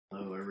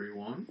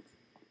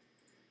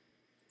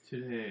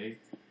Today,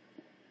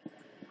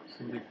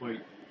 something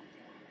quite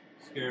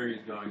scary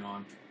is going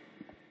on.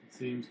 It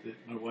seems that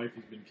my wife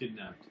has been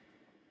kidnapped,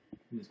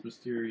 and this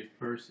mysterious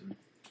person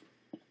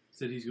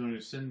said he's going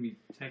to send me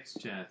text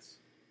chats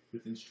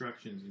with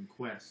instructions and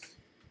quests,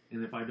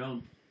 and if I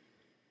don't,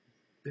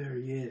 there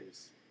he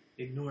is.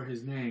 Ignore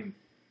his name.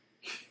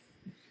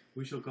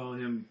 We shall call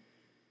him...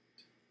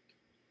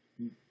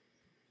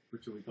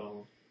 What shall we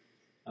call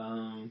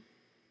him?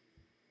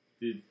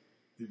 The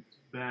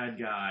bad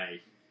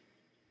guy.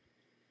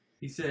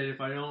 He said if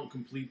I don't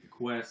complete the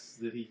quests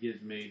that he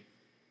gives me,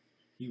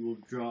 he will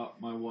drop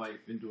my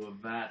wife into a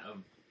vat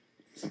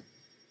of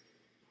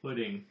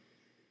pudding.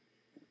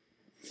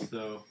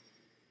 So,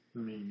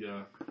 let me,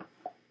 I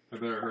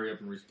better hurry up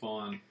and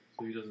respond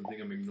so he doesn't think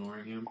I'm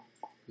ignoring him,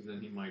 because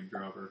then he might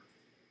drop her.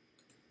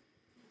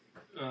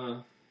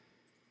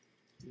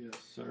 Yes,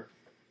 sir.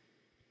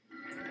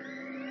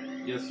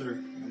 Yes, sir.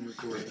 I'm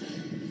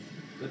recording.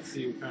 Let's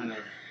see what kind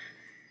of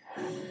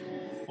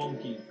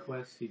funky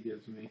quest he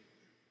gives me.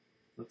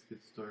 Let's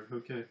get started.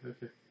 Okay.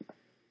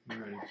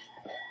 I'm ready.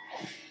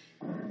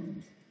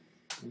 I'm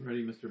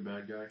ready, Mr.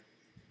 Bad Guy.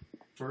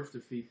 First,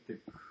 defeat the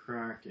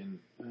Kraken.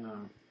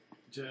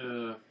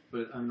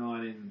 But I'm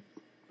not in,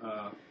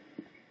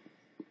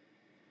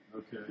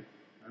 okay.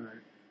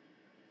 Alright.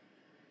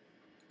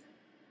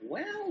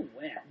 Well.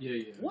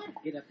 Yeah. What?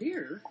 It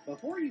appears,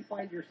 before you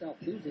find yourself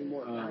losing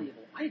more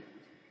valuable items,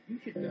 you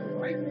should go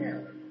right now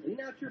and clean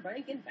out your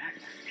bank and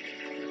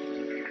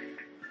backpack.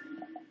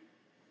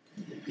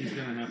 He's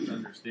gonna have to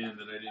understand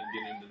that I didn't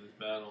get into this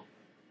battle.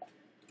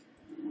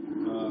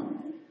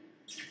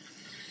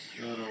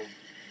 Gotta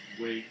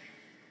wait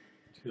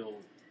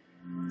till...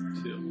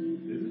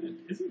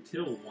 Isn't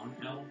till one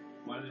L?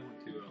 Why do they want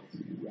two L's?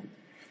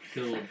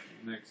 Till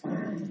next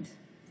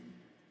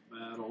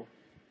battle.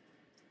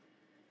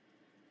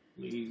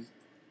 Please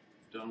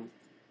don't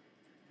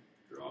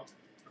drop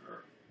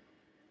her.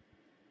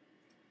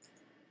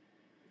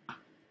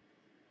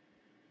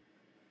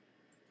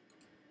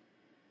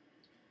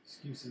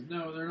 Excuses.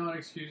 No, they're not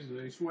excuses,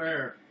 I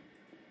swear.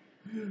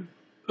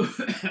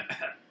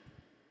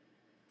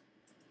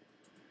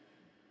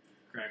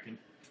 Kraken.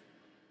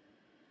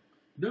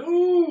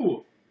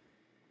 No!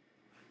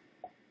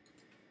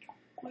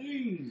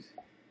 Please!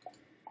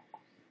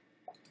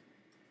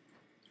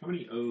 How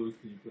many O's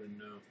can you put in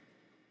no?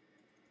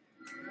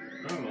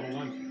 Oh, hold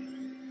on.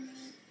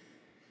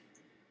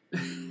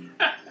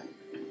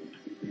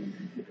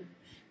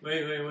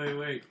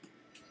 Wait.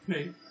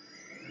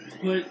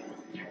 But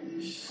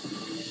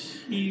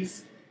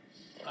she's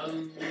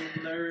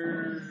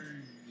allergic.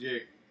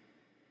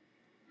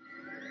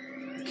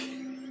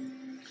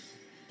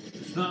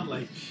 It's not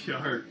like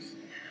sharks.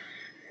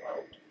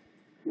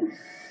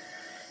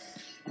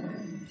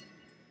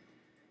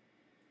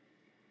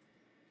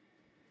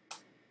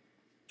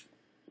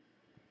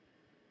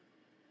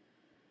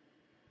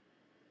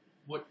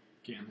 What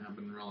can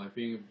happen in real life?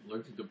 Being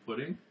allergic to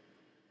pudding?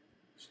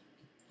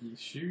 You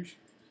sure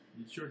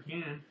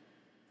can.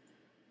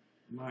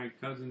 My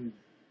cousin,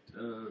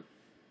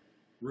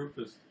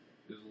 Rufus,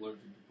 is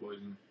allergic to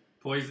poison.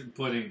 Poison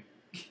pudding.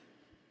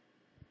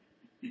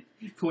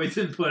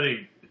 Poison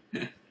pudding.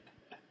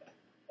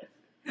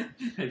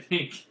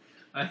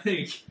 I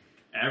think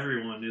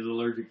everyone is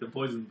allergic to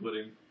poison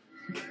pudding.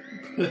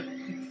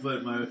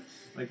 But my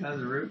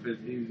cousin Rufus,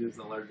 he's just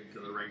allergic to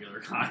the regular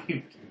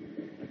kind.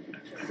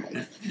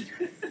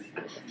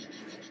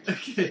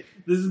 Okay,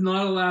 this is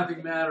not a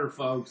laughing matter,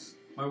 folks.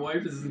 My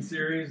wife is in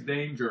serious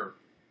danger.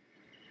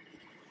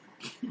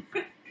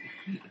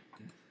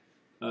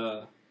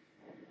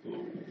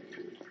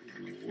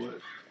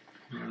 What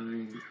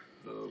kind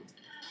of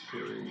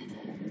pudding are we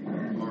talking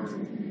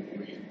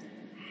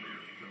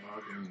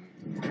about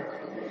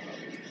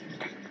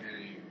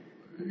anyway?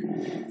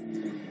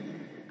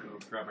 Oh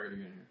crap, I gotta get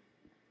in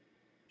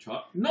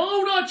here. No,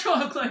 not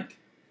chocolate!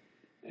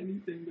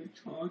 Anything but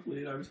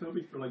chocolate. I was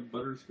hoping for like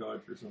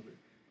butterscotch or something.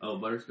 Oh,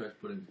 butterscotch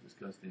pudding is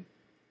disgusting.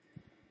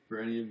 For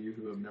any of you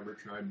who have never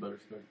tried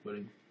butterscotch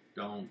pudding,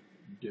 don't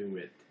do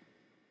it.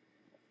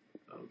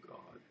 Oh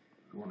god.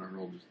 I want to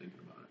hurl just thinking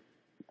about it.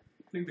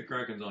 I think the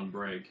Kraken's on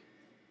break.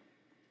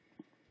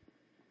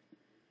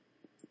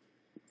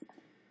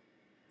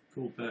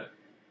 Cool pet.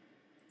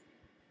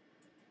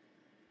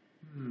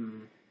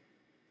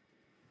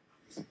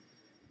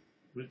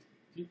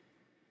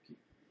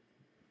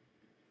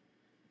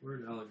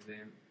 Where'd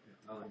Alexander?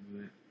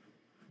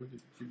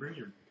 Did you bring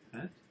your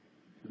pet?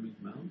 I mean,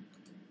 mount?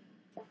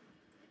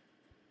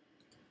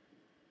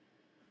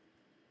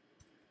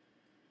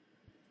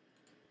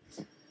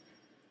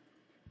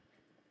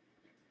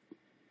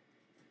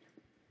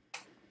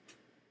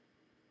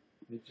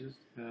 They just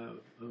have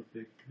a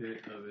big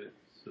pit of it,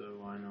 so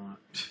why not?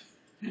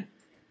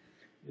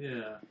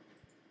 Yeah.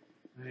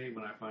 I hate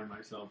when I find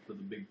myself with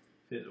a big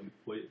pit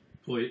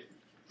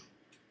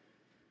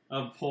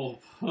of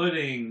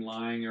pudding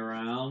lying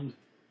around.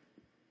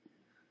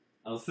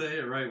 I'll say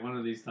it right one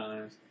of these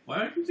times. Why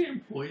do I keep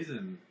saying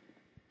poison?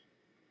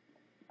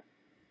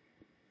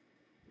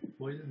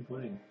 Poison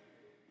pudding.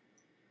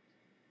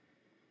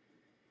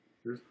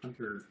 There's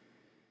Hunter.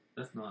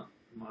 That's not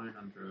my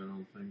Hunter, I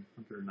don't think.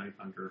 Hunter, Night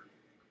Hunter.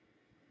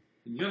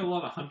 You got a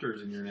lot of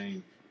hunters in your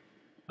name.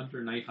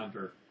 Hunter, Night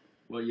Hunter.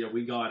 Well, yeah,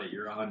 we got it.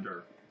 You're a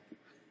hunter.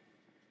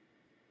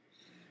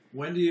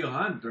 When do you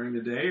hunt? During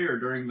the day or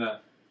during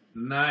the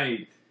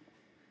night?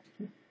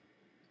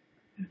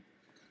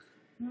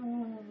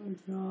 Oh,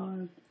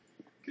 God.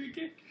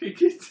 Cricket,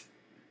 cricket.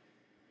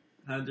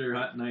 Hunter,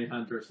 Night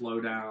Hunter, slow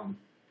down.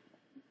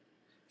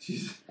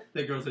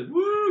 That girl said,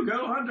 woo,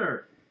 go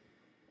Hunter.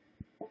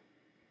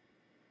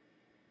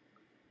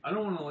 I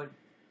don't want to, like,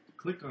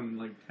 click on,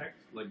 like,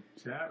 text, like,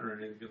 chat or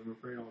anything because I'm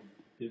afraid I'll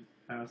get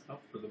passed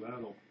up for the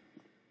battle.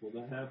 Will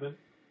that happen?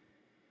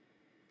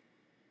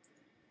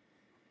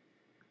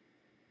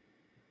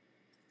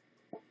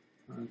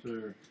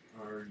 Hunter,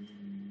 are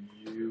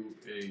you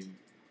a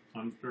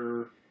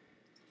hunter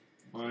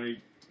by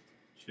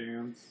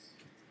chance?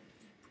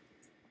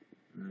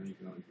 No, you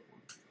can only put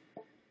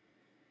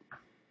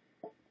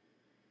one.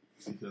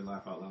 He said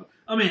laugh out loud.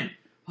 I'm in!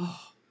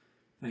 Oh,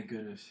 thank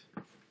goodness.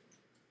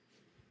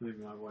 Maybe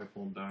my wife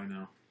won't die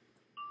now.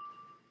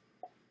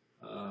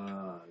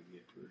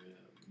 Get rid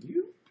of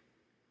you.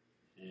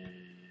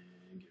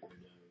 And get rid of...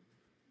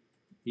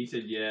 He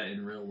said yeah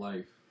in real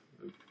life.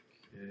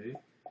 Okay.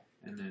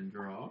 And then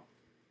draw.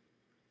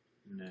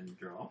 And then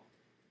draw.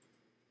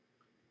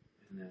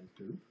 And then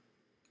poop.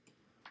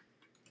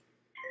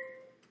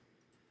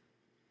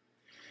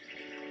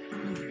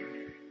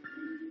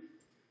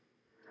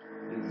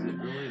 Is it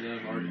really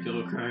that hard to kill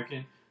a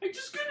Kraken? I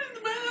just got in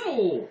the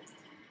battle!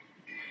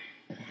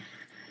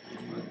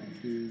 What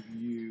do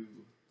you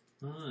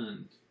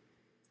hunt?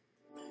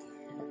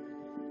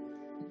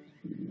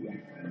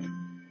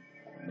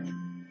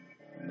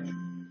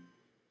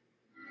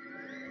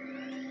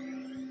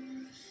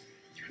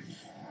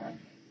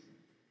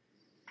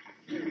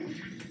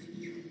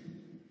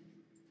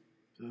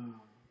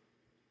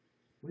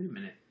 Wait a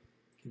minute.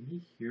 Can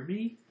he hear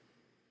me?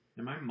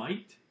 Am I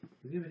mic'd?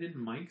 Does he have a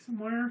hidden mic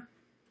somewhere?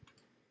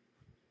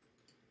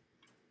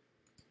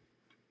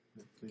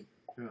 Let's see.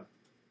 Go.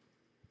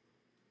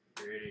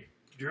 Ready.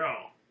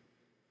 Draw.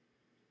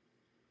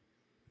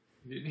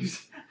 Didn't he?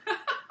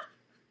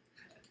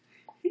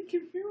 He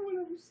can hear what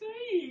I'm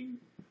saying.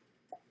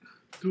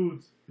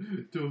 Dudes.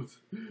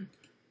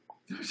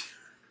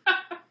 I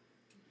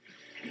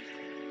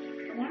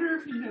wonder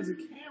if he has a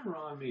camera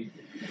on me.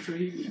 So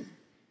he...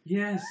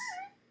 Yes.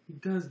 He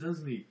does,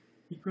 doesn't he?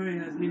 He probably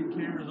has hidden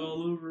cameras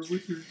all over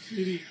Wizard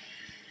City.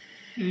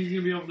 And he's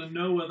going to be able to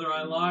know whether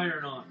I lie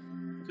or not.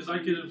 Because I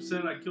could have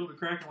said I killed a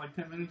Kraken like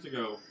 10 minutes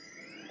ago.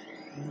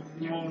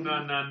 No,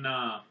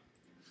 nah.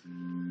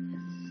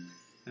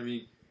 I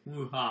mean,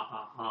 woo ha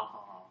ha ha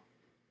ha.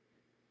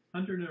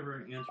 Hunter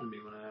never answered me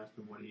when I asked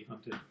him what he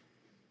hunted.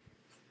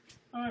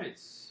 Alright,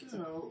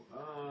 so,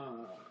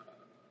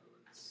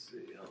 let's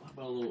see. How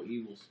about a little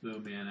evil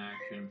snowman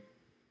action?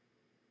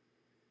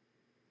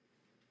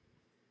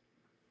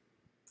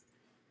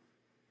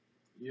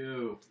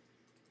 You,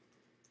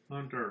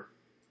 Hunter,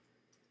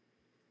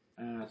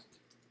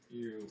 asked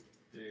you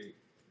a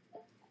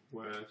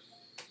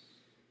question,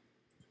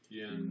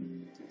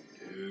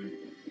 dude.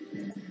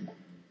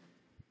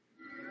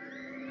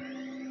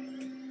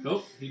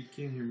 Oh, he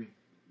can't hear me.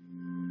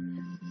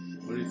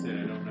 What did he say?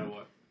 I don't know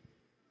what.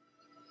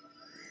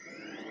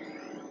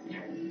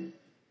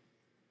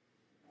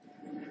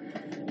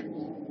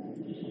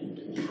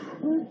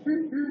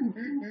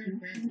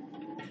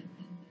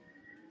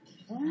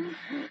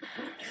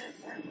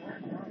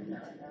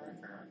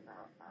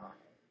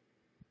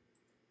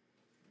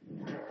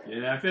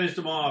 Yeah, I finished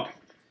them off.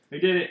 I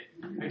did it.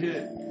 I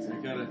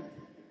gotta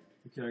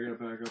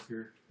back up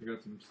here. I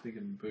got some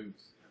stinking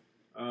boots.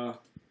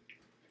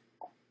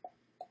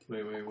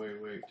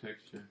 Wait,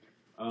 texture.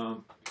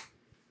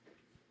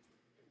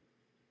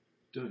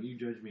 Don't you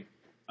judge me.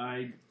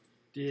 I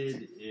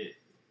did it.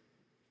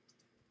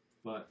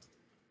 But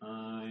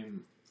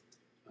I'm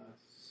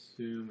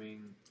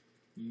assuming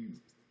you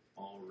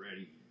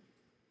already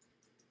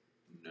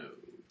know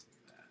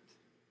that.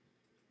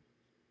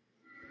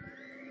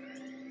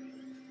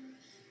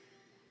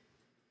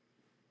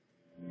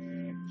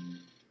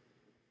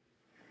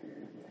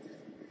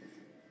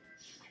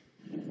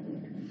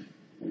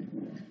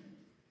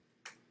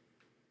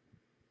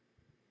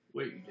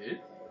 Wait, you did?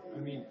 I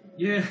mean,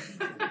 yeah.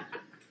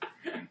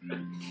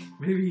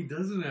 Maybe he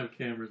doesn't have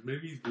cameras.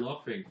 Maybe he's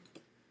bluffing.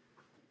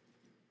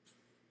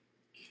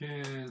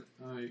 Can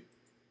I...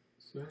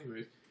 So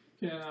anyways,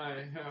 can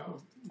I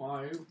have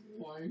my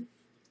wife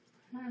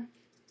back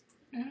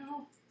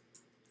now?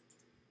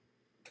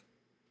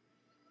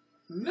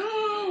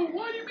 No!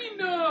 Why do you mean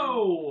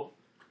no?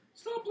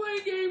 Stop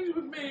playing games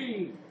with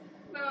me!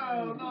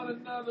 No, not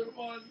another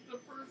one. The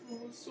first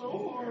one was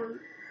so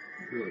hard.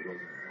 It really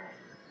wasn't at all.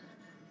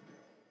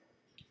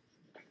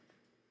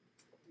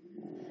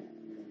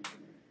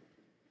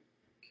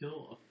 Kill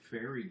a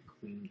fairy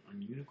queen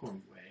on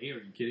Unicorn Way? Are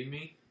you kidding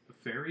me? A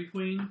fairy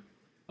queen?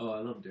 Oh, I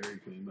love Dairy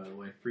Queen, by the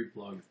way. Free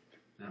plug.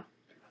 Now.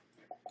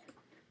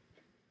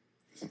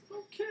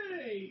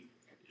 Okay.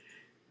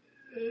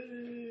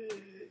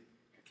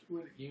 12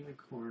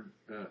 Unicorn,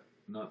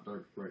 not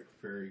Dark Bright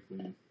Fairy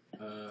Queen.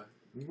 I'm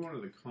going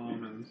to the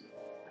Commons.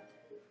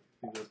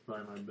 I think that's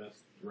probably my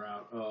best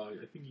route.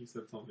 I think he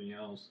said something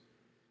else,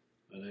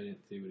 but I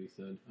didn't see what he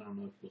said. I don't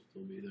know if he'll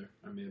still be there.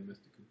 I may have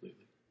missed it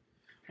completely.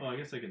 Oh, I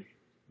guess I can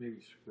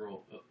maybe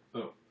scroll up.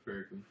 Oh,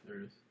 Fairy Queen.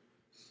 There it is.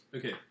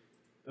 Okay.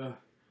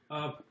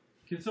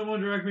 Can someone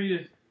direct me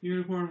to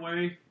Unicorn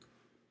Way?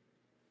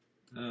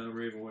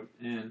 Ravenwood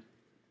and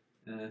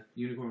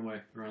Unicorn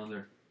Way, around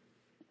there.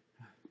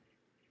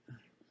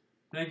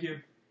 Thank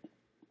you.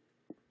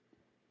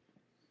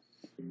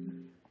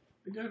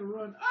 I gotta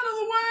run out of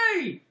the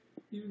way!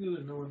 Even though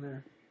there's no one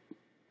there.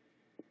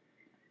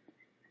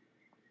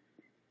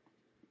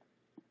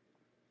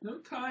 No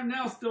time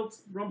now,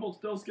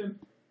 Rumpelstiltskin.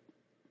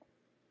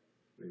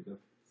 Wait,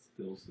 that's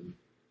Stilson.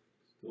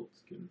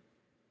 Stiltskin.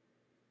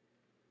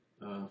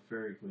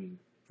 Fairy Queen.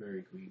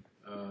 Fairy Queen.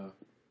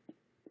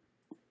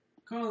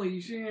 Connolly,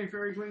 you see any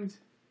Fairy Queens?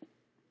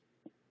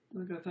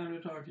 I've got time to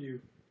talk to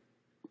you.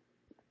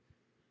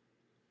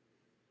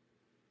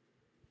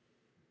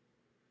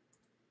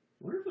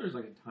 I wonder if there's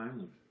like a time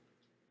limit.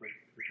 Like,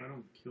 if I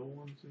don't kill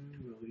one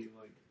soon, will he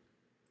like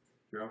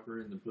drop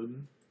her in the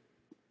pudding?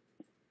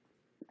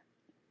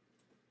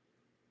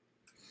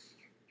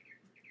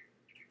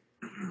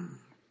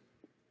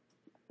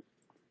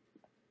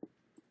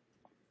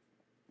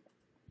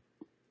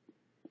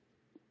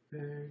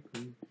 Fairy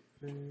Queen,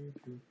 Fairy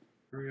Queen.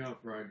 Hurry up,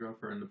 or I drop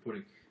her in the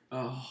pudding.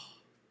 Oh.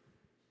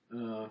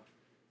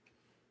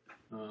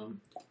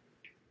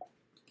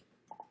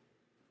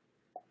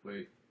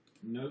 Wait.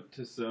 Note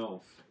to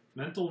self.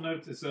 Mental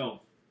note to self.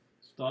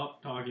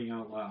 Stop talking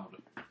out loud.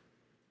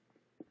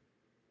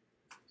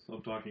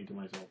 Stop talking to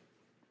myself.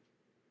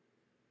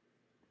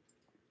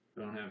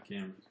 Don't have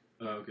cameras.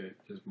 Oh, okay.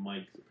 Just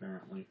mics,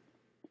 apparently.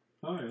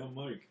 Hi, I'm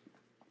Mike.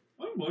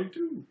 I'm Mike,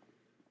 too.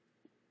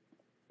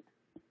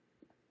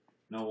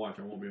 Now watch,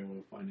 I won't be able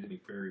to find any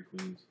Fairy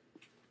Queens.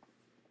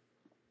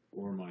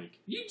 Or Mike.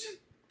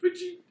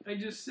 I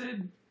just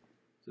said...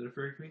 Is that a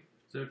Fairy Queen?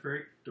 Is that a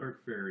Fairy?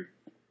 Dark Fairy.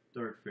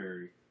 Dark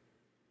Fairy.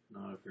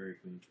 Not a Fairy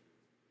Queen.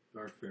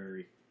 Dark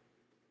Fairy.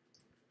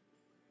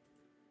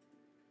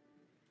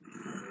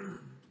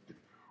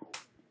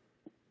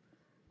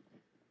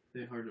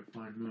 They're hard to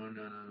find.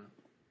 No.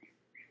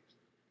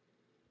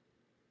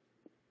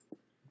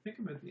 I think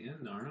I'm at the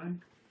end, aren't I?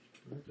 Do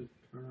I have to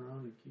turn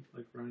around and keep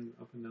like running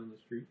up and down the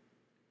street?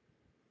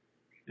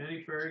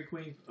 Any Fairy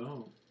Queens?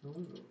 Oh,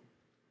 hello.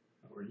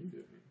 How are you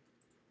doing?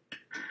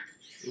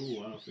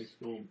 Ooh, wow, 6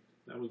 gold.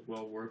 That was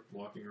well worth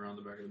walking around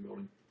the back of the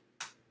building.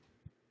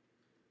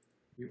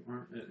 You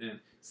aren't at end.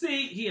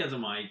 See, he has a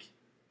mic.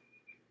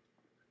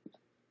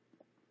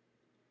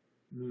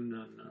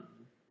 No.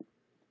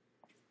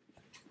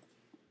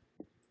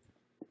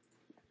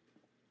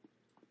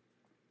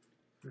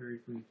 Fairy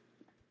Queen.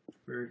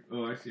 Fairy.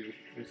 Oh, I see.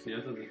 I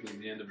thought this was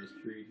the end of his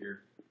tree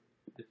here.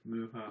 It's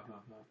moo ha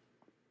ha ha.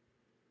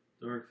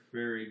 Dark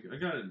Fairy. I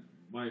got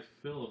my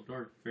fill of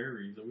Dark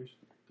Fairies. I wish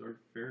Dark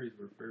Fairies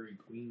were Fairy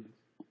Queens.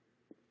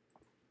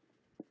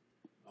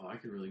 Oh, I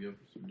could really go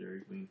for some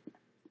Dairy Queen.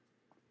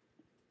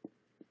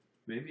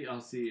 Maybe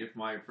I'll see if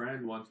my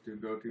friend wants to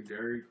go to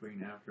Dairy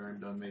Queen after I'm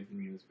done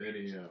making this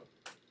video.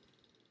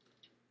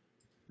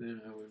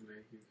 Then I would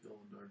make you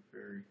fill a Dark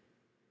Fairy.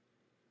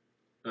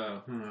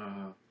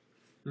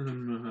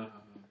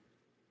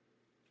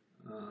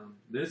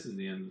 This is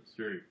the end of the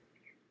street.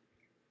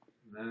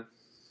 And that's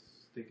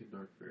stinking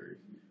Dark Fairies.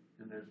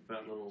 And there's a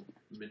fat little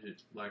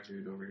midget black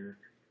dude over here.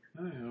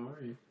 Hi, how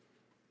are you?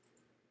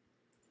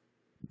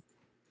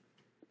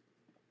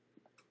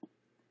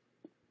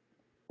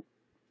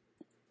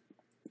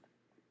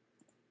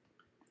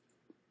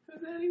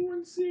 Has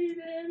anyone seen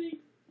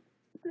any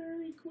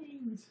Fairy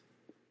Queens?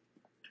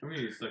 I'm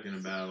gonna get stuck in a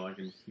battle. I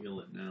can feel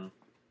it now.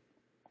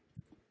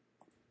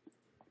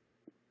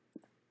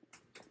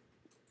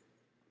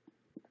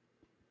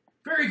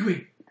 Fairy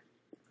Queen!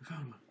 I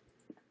found one.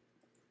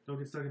 Don't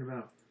get stuck in a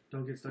battle.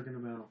 Don't get stuck in a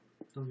battle.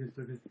 Don't get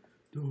stuck in...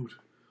 Dude,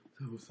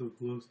 that was so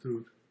close,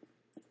 dude.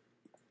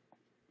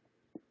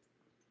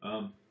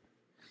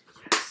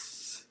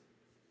 Yes!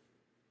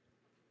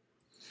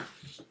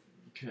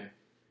 Okay.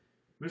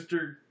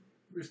 Mr.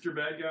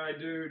 Bad Guy,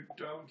 dude,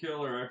 don't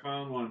kill her. I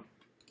found one.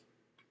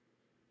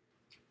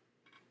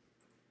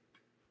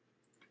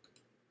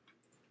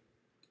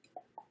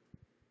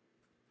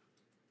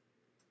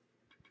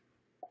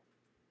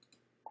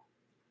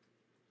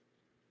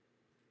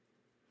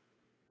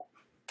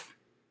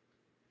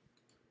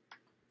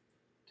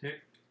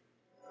 Tick.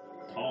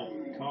 Talk.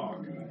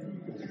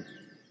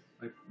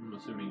 I'm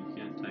assuming you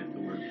can't type the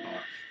word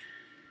talk.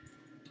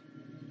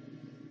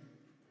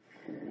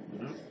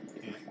 No,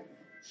 can't.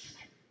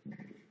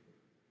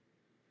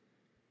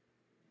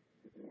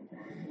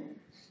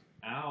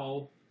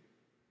 Ow.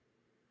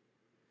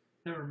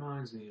 That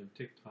reminds me of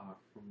TikTok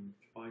from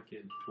Spy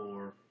Kid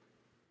 4.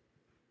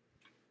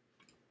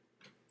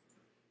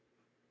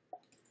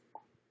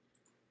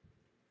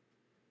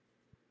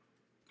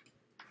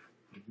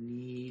 I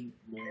need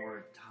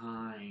more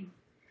time.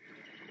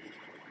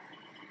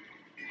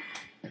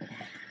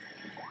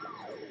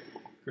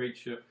 Great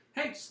show.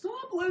 Hey,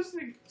 stop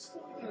listening.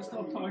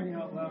 Stop talking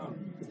out loud.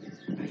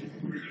 I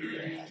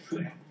really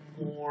need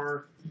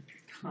more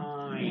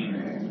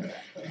time.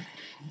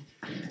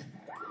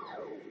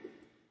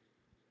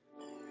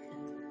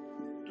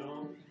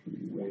 Don't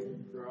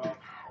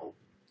drop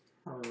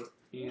her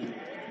in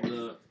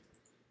the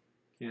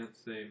can't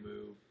say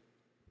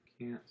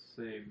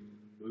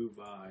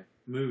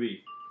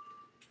movie.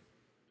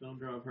 Don't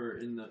drop her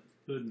in the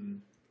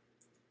pudding.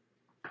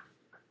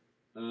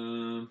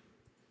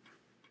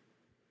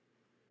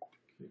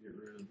 Okay, get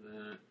rid of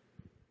that.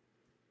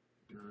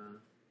 Get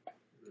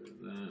rid of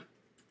that.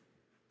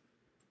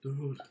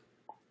 Dude.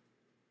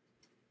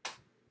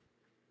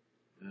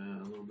 A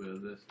little bit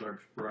of this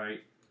dark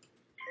Sprite.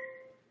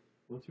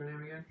 What's her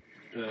name again?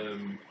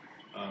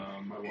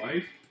 My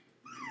wife?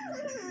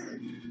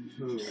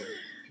 Who?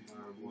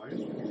 My wife?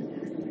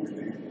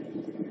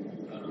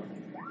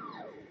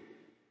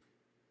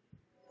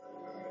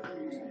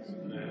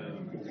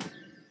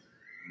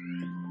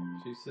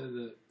 She said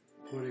that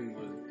pudding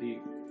was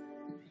deep.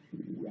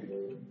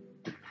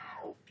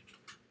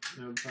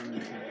 No pun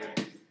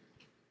intended.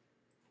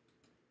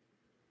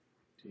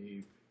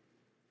 Deep.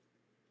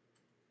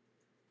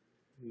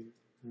 Deep.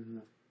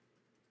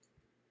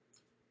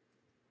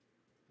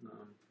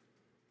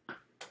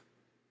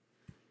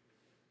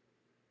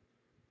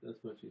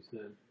 That's what she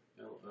said.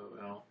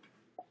 LOL.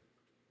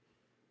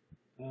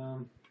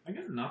 I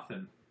got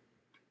nothing.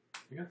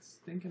 I got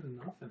stinking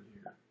nothing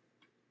here.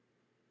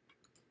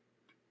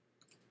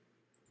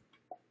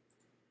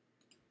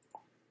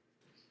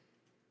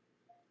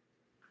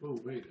 Oh,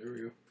 wait, there we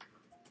go.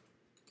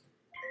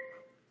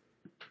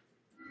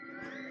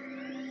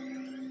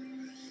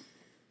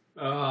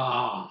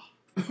 Ah!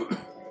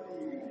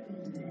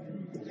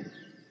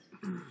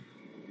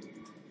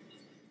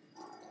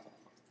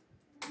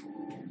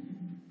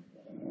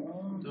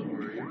 Don't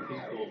worry,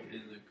 people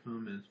in the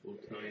comments will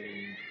tell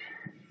you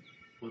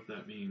what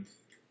that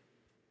means.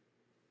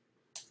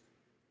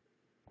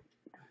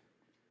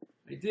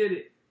 I did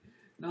it!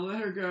 Now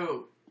let her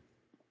go!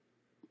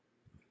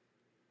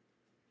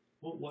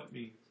 What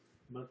means?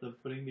 About the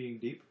pudding being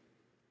deep?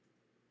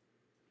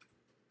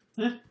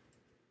 That's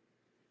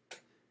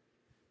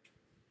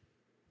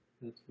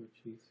what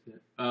she said.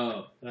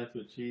 Oh, that's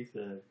what she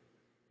said.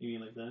 You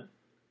mean like that?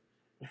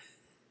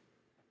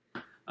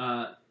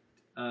 Are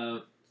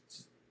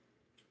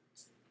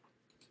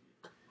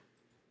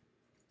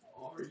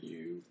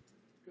you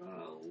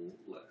gonna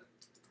let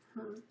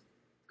her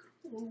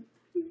go,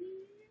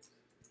 please?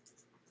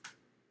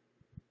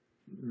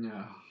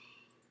 No.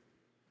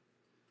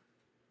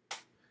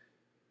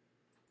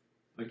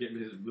 Let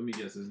me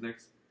guess, his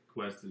next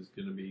quest is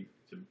going to be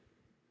to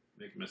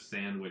make him a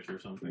sandwich or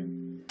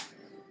something.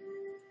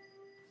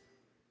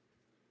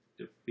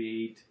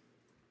 Defeat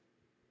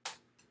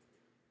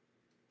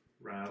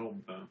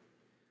Rattlebone.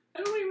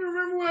 I don't even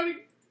remember what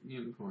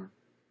Unicorn.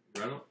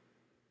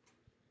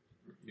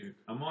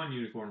 I'm on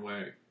Unicorn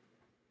Way.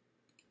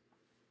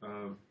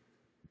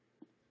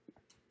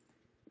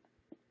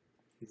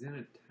 He's in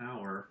a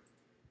tower.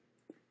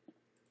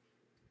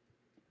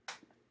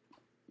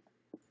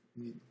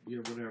 Yeah,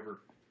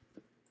 whatever.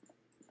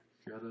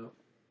 Shut up.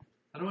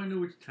 How do I know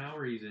which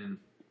tower he's in?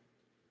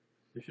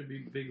 There should be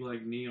big,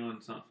 like,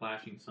 neon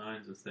flashing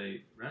signs that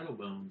say,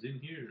 Rattlebone's in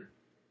here.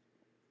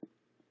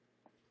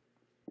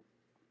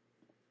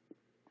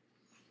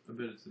 I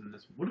bet it's in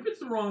this one. What if it's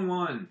the wrong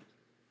one?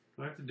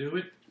 Do I have to do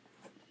it?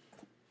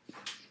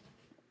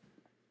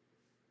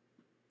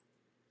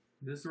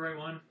 Is this the right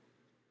one?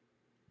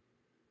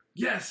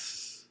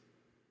 Yes!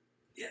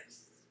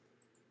 Yes!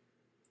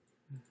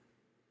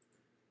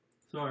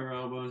 Sorry,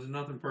 Rattlebones. It's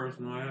nothing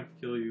personal. I have to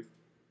kill you.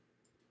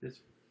 It's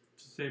to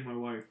save my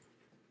wife.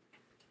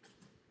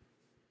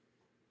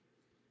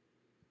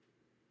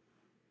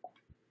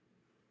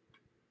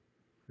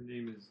 Her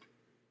name is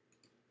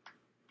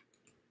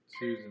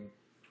Susan.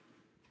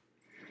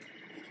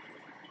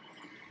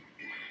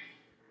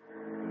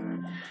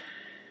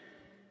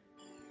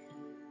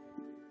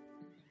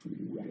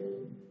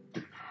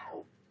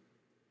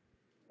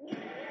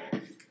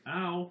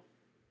 Ow.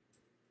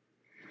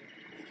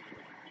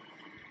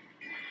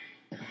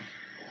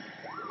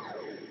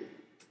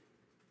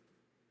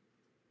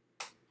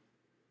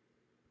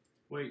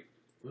 Wait,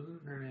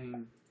 wasn't her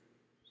name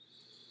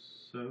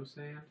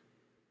Sand?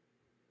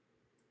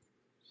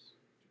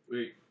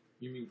 Wait,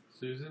 you mean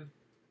Susan?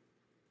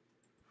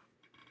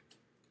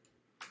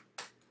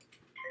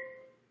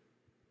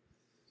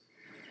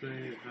 Say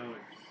it how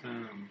it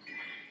sounds.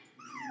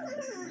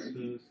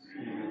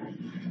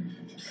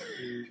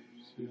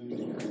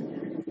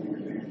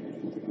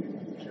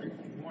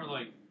 More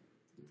like,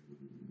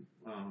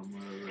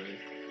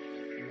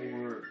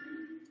 more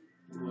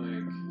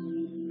like,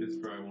 this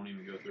probably won't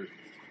even go through.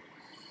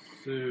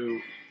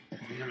 Sue,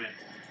 damn it.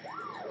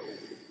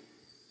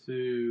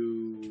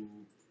 Sue,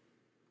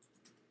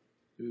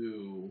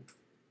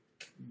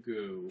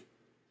 go.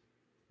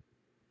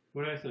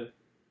 What did I say?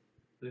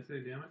 Did I say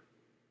damn it?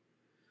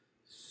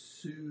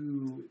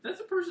 Sue, that's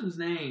a person's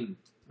name.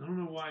 I don't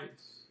know why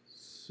it's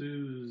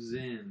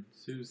Susan.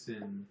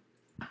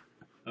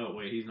 Oh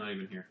wait, he's not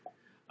even here.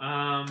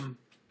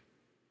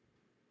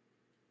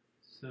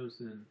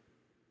 Susan.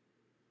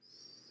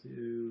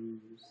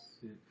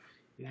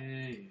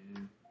 Yeah.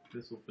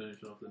 This will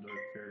finish off the dark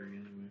fairy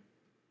anyway.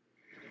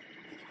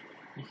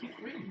 You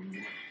can't wait.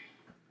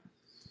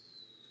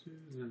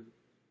 Susan.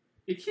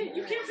 You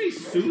can't say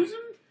Susan?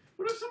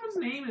 What if someone's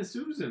name is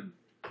Susan?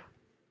 Oh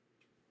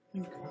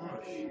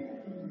gosh.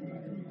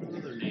 What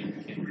other name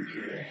can't you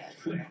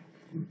say?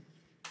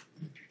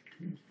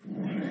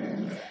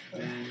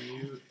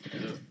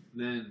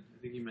 Then I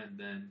think he meant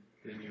then.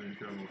 Then you're in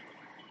trouble.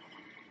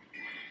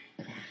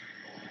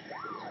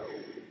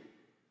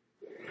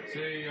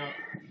 See ya.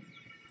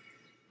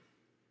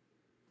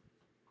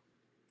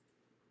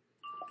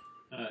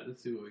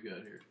 Let's see what we got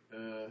here.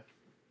 Get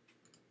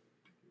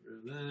rid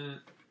of that.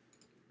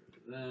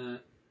 Get rid of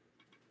that.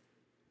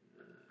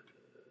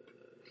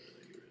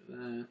 Get rid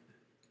of that.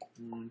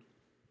 1,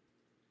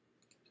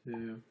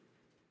 2,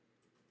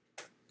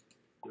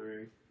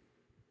 3.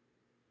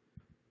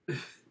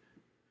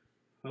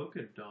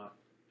 Polka dot.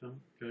 Don't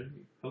judge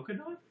me. Polka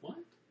dot? What?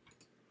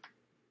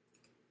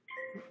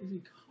 What is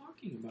he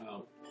talking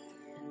about?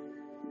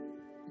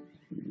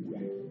 Why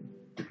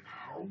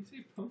did you say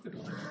polka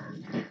dot?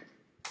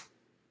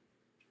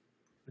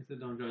 I said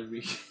don't judge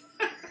me.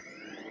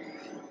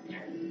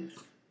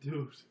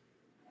 Dude.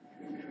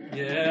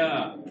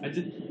 Yeah. I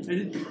did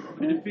finish.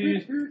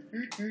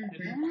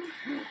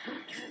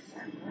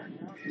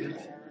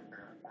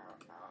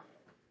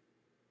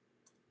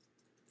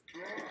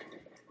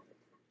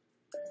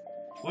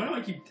 Why do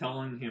I keep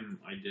telling him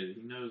I did it?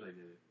 He knows I did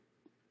it.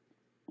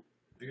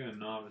 I got a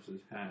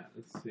novice's hat.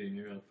 Let's see.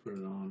 Maybe I'll put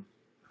it on.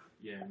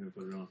 Yeah, I'm gonna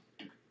put it on.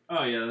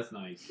 Oh yeah, that's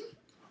nice.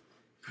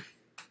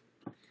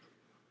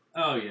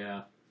 Oh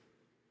yeah.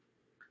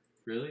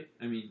 Really?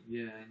 I mean,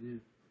 yeah, I knew.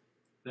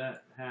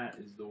 That hat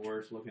is the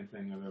worst looking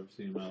thing I've ever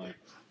seen in my life.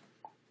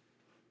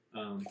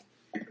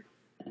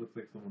 Looks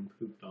like someone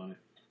pooped on it.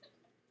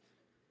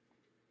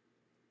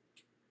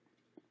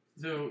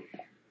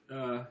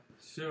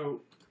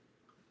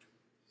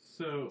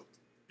 So,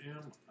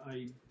 am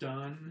I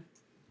done?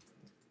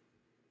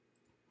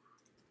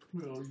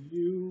 Will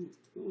you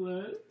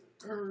let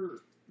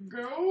her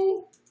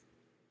go?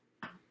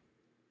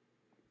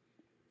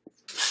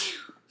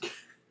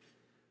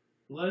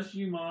 Bless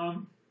you,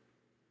 Mom.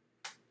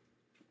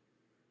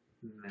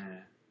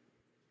 Nah.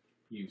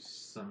 You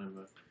son of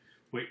a...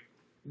 Wait,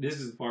 this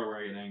is the part where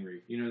I get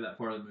angry. You know that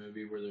part of the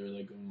movie where they're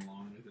like going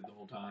along with it the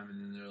whole time and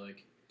then they're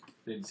like...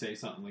 They'd say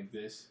something like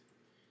this.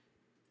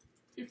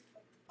 If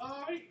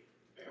I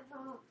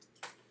ever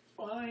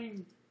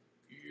find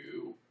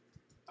you,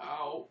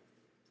 I'll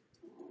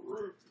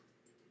rip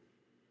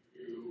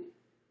you.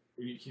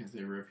 You can't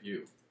say rip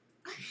you.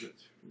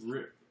 It's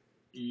rip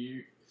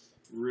you.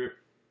 Rip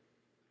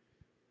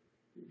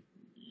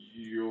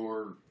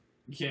your...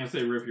 You can't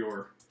say rip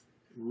your.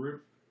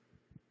 Rip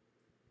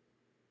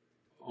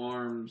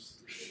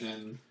arms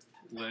and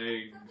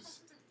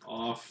legs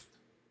off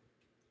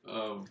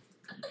of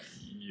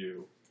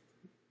you.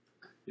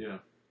 Yeah.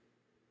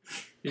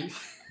 He's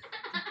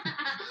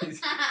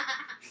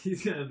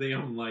gonna think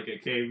I'm like a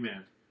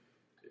caveman.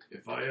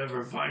 If I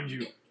ever find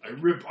you, I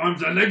rip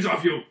arms and legs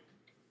off you.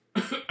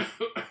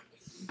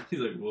 He's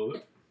like,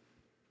 what?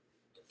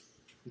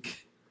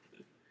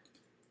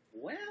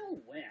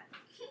 Well.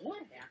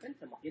 What happened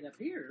to my... It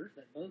appears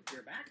that both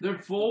your backpacks... They're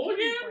full again?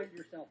 You find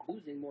yourself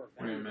losing more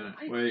Wait a valuable minute.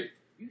 items, Wait.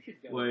 You should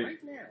go Wait.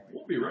 right now.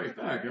 We'll be right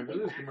back after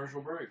this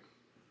commercial break.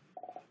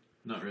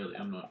 Not really.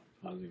 I'm not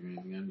pausing or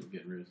anything. I'm just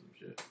getting rid of some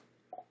shit.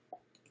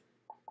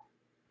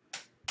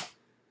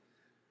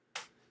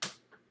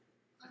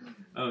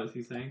 Oh, is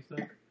he saying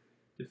stuff?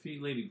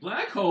 Defeat Lady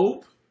Black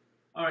Hope?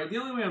 Alright, the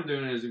only way I'm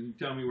doing it is if you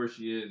tell me where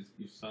she is,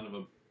 you son of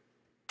a...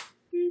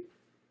 Beep.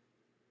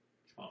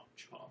 Chop,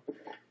 chop.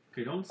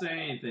 Okay, don't say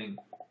anything.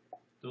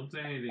 Don't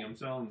say anything. I'm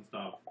selling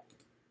stuff.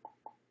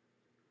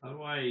 How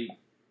do I...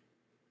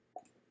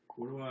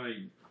 What do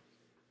I...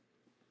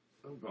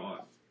 Oh,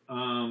 God.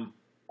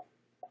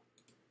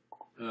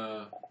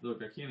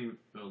 Look, I can't even...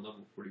 Oh,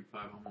 level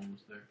 45. I'm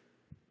almost there.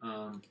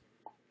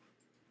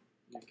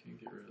 You can't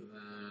get rid of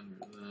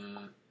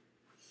that.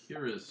 Get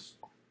rid of this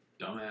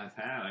dumbass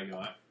hat I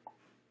got.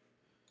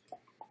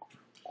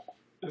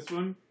 This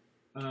one.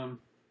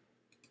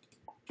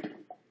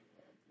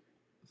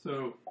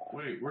 So,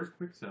 wait, where's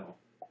Quick Sell?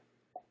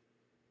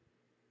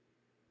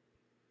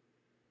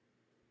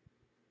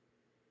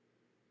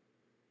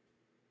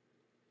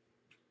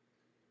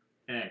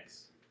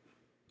 X.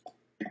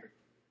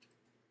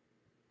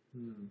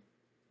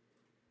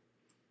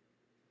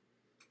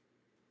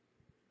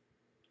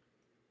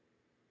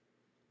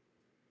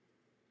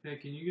 Hey,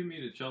 can you give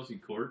me to Chelsea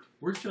Court?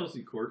 Where's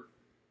Chelsea Court?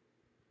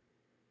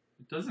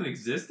 It doesn't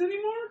exist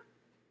anymore?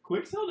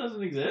 Quicksell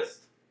doesn't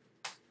exist?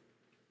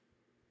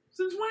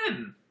 Since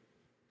when?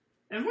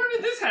 And where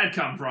did this hat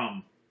come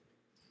from?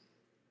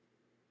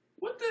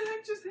 What the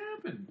heck just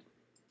happened?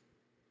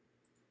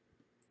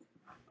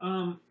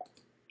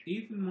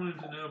 Ethan wanted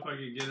to know if I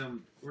could get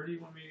him. Where do you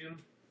want me to get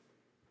him?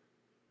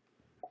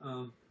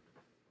 Um,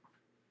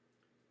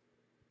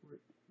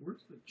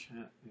 where's the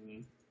chat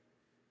thingy?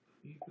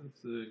 Ethan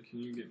said, "Can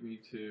you get me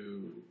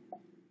to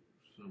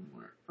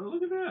somewhere?" Oh,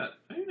 look at that!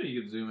 I didn't know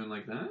you could zoom in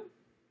like that.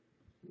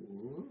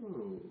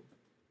 Whoa,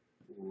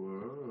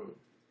 whoa!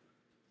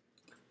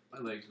 My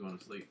leg's going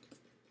to sleep.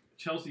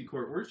 Chelsea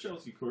Court. Where's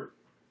Chelsea Court?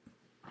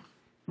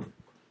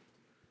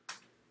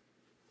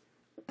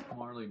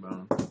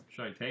 Marleybone.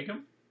 Should I take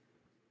him?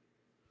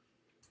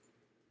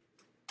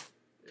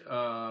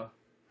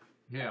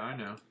 Yeah, I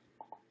know.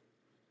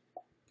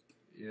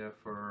 Yeah,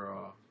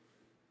 for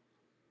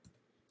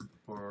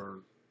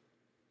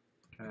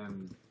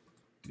 10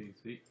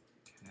 TC.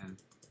 10.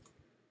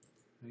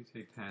 Let me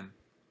say 10.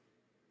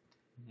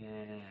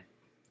 Yeah.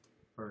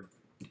 For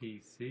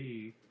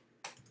TC.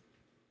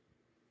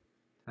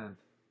 10th.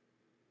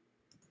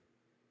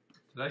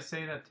 Did I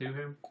say that to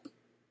him?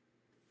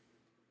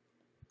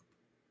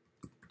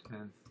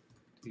 10th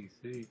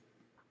TC.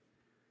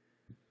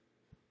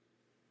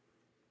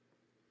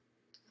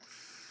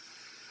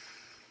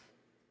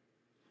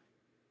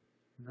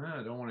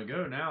 No, don't want to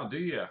go now, do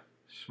ya?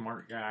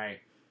 Smart guy.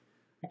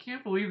 I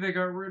can't believe they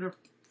got rid of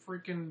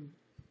freaking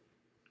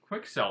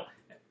Quick Sell.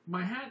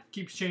 My hat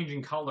keeps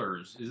changing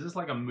colors. Is this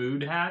like a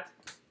mood hat?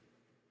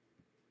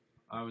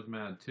 I was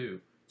mad too.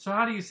 So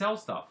how do you sell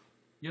stuff?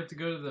 You have to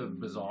go to the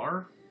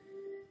bazaar?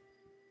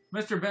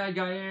 Mr. Bad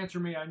Guy, answer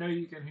me. I know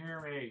you can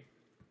hear me.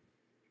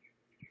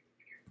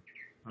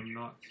 I'm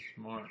not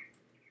smart.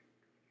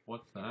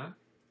 What's that?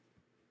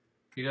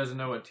 He doesn't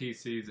know what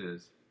TC's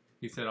is.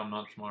 He said I'm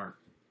not smart.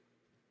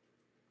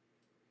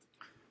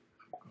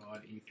 Oh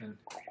God, Ethan.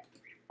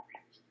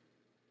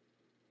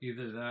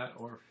 Either that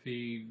or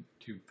feed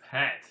to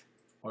pet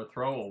or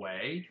throw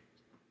away.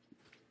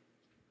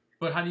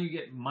 But how do you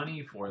get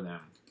money for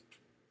them?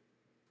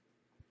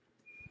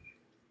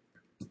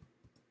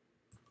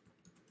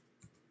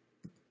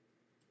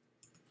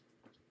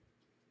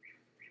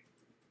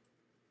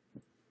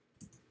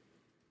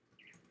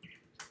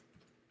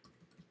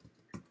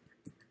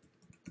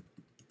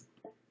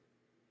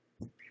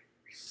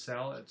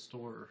 Sell at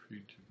store or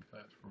feed to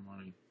pet for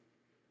money.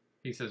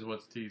 He says,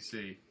 what's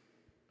TC?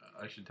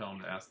 I should tell him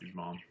to ask his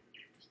mom.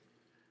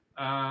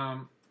 I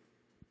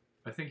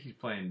think he's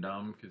playing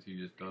dumb because he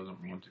just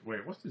doesn't want to.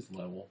 Wait, what's his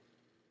level?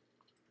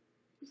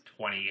 He's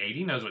 28.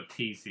 He knows what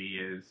TC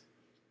is.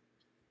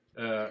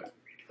 Yeah.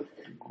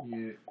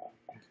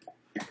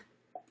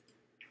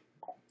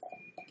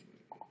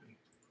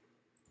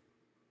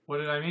 What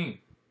did I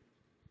mean?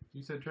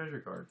 You said treasure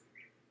card.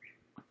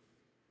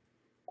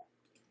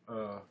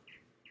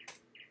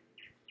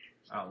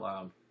 Out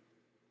loud.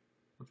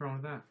 What's wrong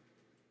with that?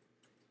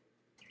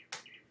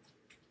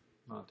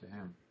 Not to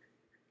him.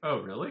 Oh,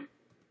 really?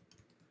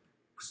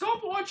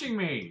 Stop watching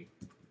me!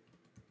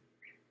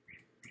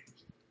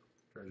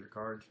 Treasure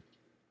cards.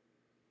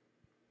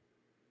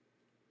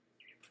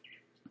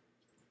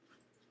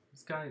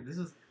 This guy, this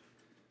is...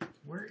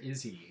 Where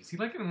is he? Is he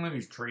like in one of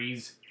these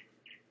trees?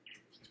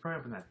 He's probably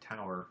up in that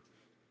tower.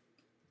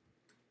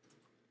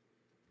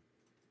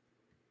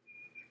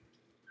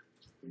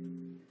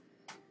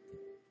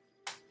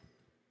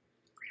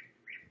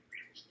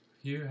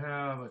 You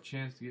have a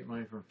chance to get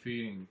money from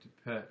feeding to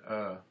pet.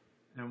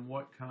 And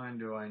what kind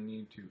do I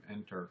need to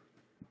enter?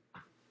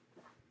 What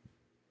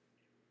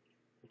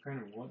kind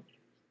of what?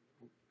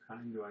 What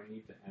kind do I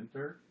need to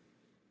enter?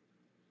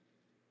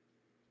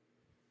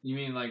 You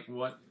mean like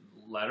what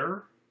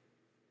letter?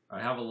 I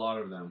have a lot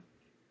of them.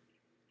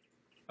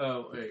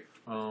 Oh wait.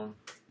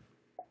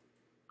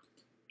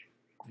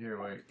 Here,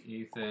 wait.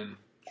 Ethan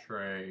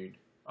trade.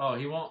 Oh,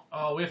 he won't.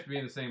 Oh, we have to be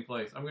in the same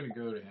place. I'm gonna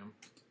go to him.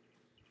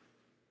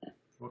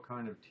 What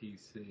kind of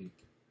TC?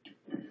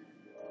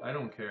 I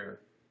don't care.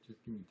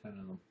 Just give me 10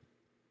 of them.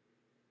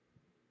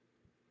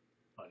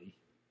 Buddy.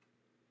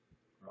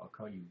 Or I'll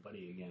call you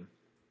Buddy again.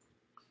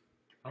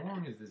 How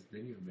long has this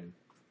video been?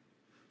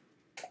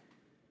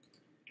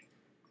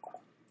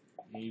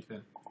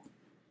 Ethan.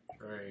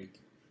 Trade.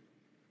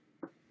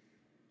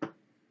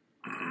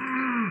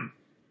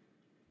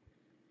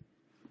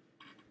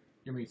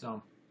 Give me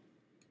some.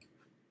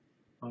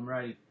 I'm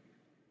ready.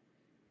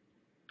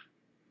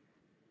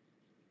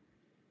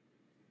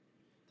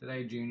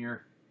 Today,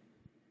 Junior.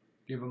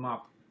 Give him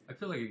up. I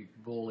feel like a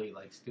bully,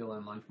 like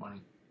stealing lunch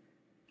money.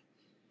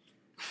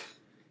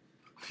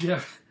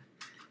 Yeah.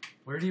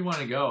 Where do you want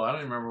to go? I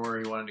don't remember where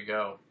he wanted to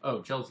go.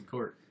 Oh, Chelsea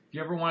Court. If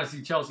you ever want to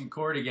see Chelsea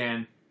Court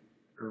again,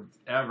 or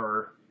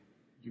ever,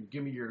 you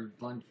give me your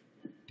lunch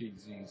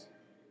TCs.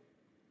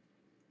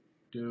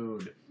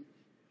 Dude.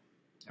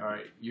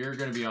 Alright, you're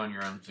going to be on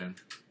your own soon.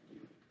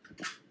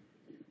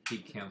 He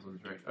canceled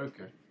his race.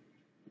 Okay.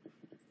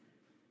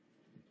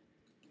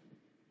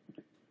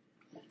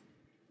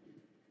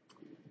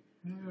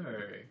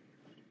 Hey,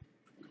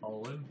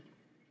 Colin.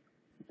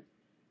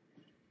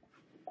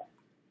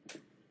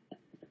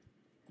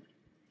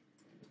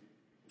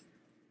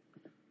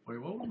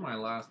 Wait, what was my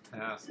last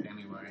task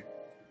anyway?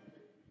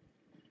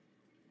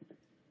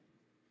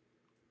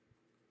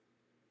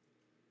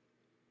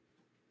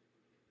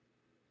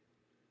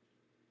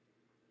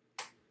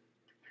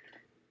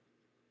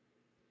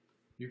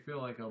 You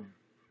feel like a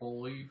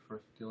bully for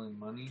stealing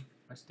money?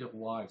 I steal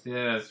wives.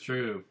 Yeah, that's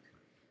true.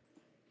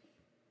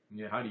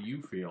 Yeah, how do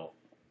you feel?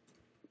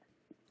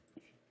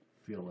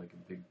 Feel like a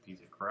big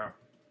piece of crap.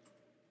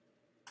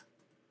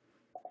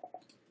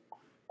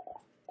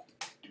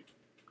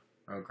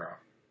 Oh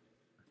crap.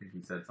 I think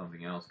he said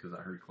something else because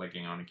I heard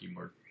clicking on a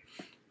keyboard.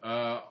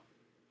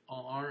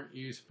 Aren't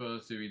you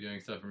supposed to be doing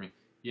stuff for me?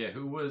 Yeah,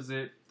 who was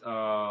it?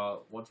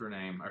 What's her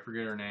name? I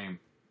forget her name.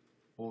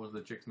 What was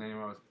the chick's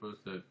name I was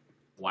supposed to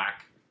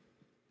whack?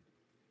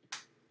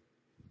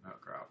 Oh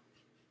crap.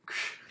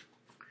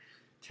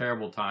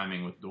 Terrible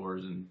timing with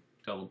doors and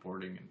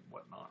teleporting and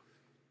whatnot.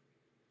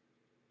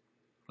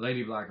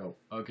 Lady Blackhope.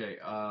 Okay,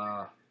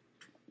 I'm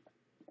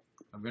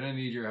gonna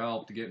need your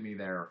help to get me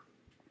there.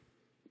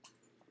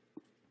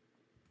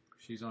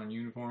 She's on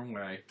Unicorn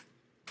Way,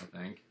 I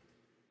think.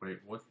 Wait,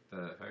 what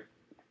the heck?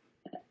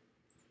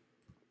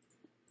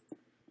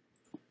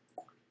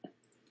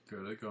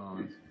 Good it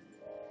gone.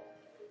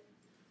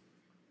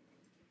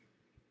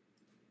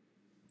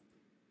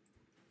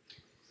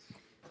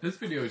 This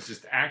video is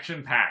just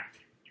action-packed.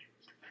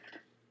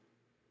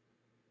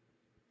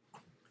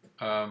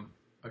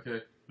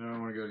 Okay, now I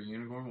want to go to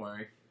Unicorn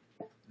Way,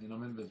 and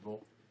I'm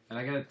invisible, and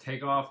I gotta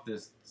take off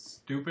this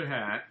stupid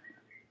hat.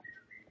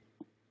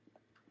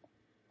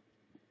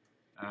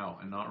 Ow,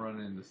 and not run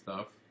into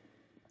stuff.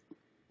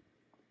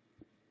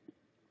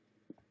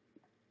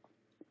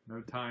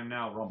 No time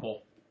now,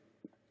 Rumple.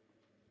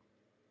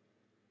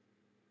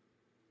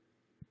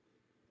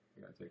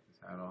 I gotta take this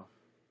hat off.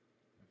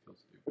 I feel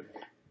stupid.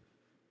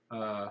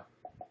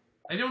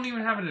 I don't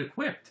even have it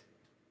equipped.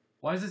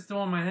 Why is it still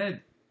on my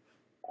head?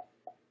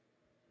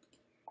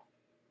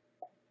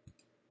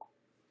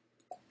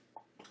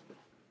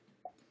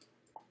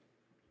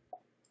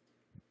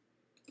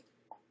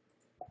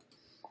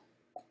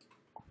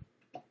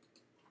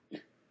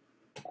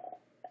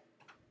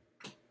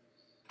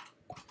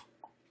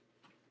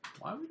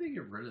 Why would they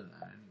get rid of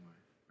that anyway?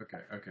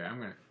 Okay, I'm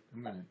gonna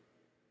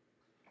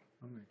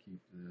keep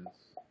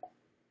this.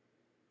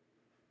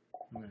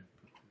 I'm gonna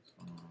put this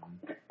on.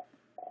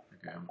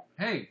 Okay,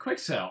 hey, quick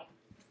sell.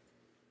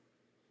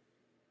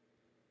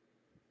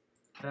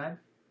 That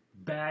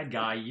bad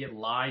guy, you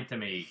lied to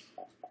me.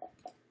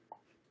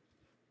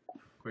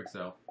 Quick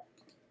sell.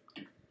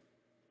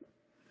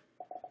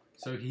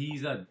 So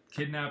he's a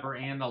kidnapper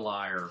and a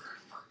liar.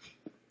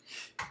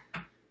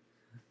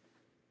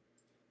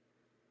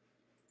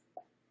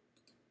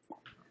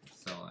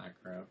 Sell that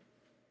crap.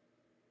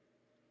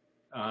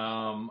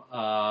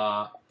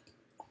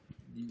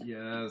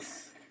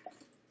 Yes.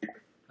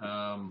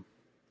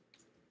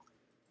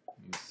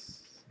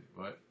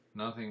 What?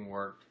 Nothing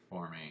worked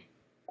for me.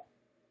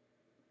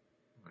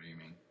 What do you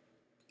mean?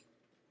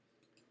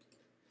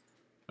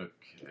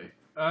 Okay.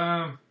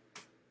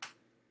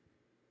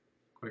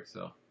 Quick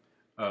sell.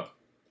 Oh.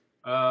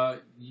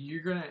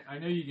 You're gonna. I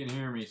know you can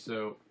hear me,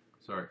 so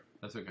sorry.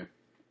 That's okay.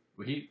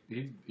 Well,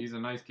 he's a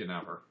nice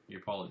kidnapper. He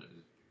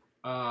apologizes.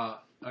 I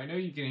know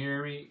you can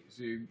hear me,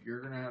 so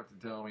you're gonna have to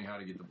tell me how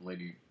to get the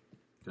Lady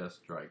Death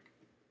Strike.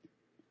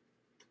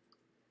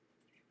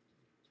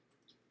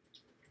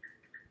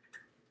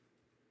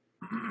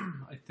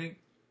 I think,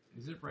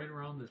 is it right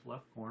around this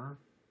left corner?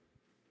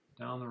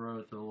 Down the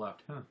road to the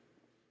left, huh?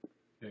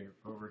 Okay,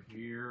 over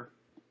here.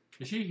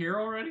 Is she here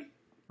already?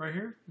 Right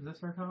here? Is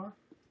this her tower?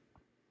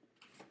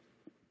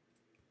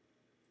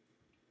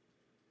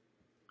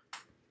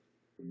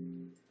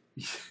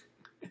 This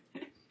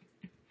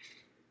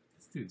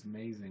dude's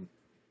amazing.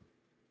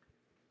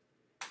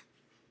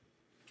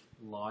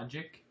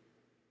 Logic?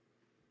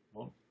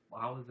 Well,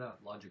 how is that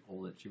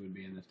logical that she would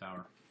be in this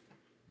tower?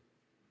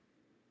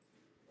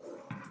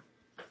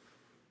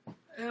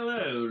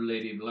 Hello,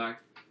 Lady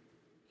Black.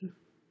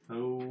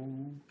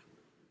 Oh.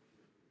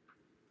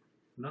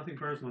 Nothing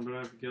personal, but I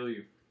have to kill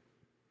you.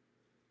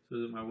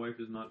 So that my wife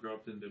is not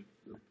dropped into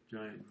a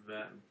giant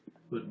vat of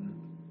pudding.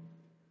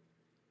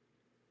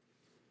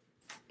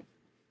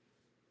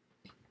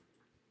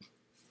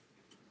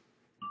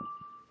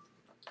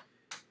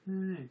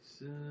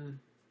 Nice.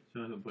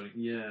 Chocolate pudding.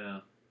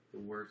 Yeah, the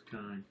worst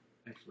kind.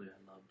 Actually, I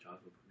love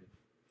chocolate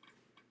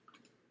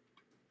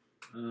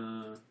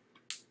pudding.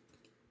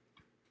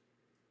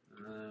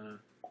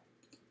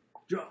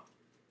 Drop!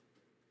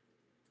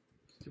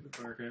 Stupid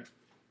fire cat.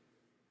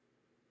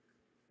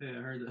 Hey,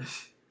 I heard that.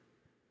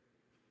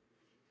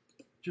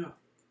 Drop.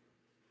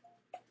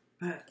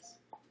 Pass.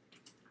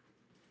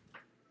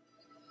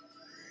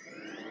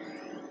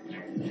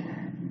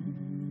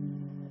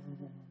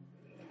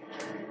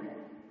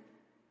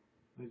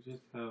 I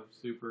just have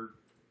super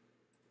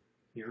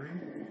hearing.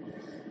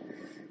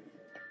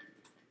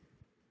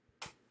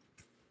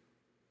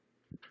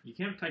 You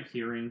can't type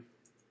hearing.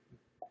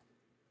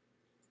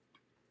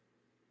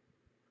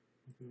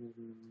 You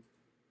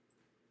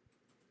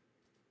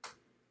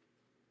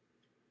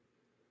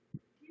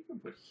can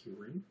put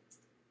hearing.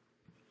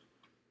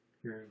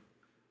 Hearing.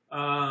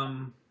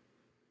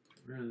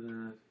 Rid of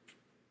that.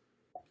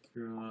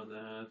 Draw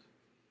that.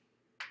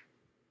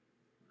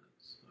 That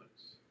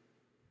sucks.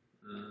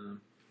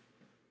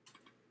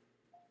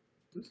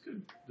 This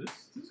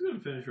is gonna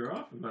finish her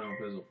off if I don't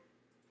fizzle.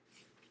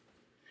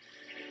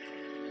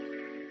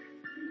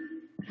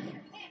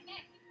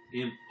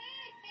 Imp.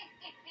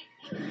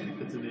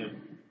 It's an imp.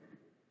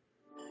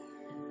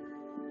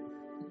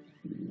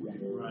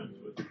 Rhymes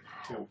with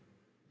imp.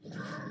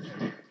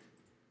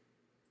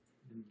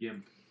 And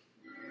gimp.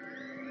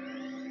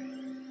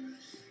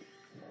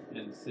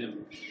 And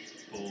simple.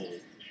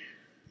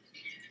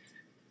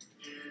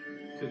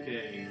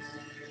 Cookies.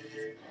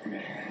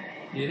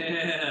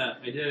 Yeah,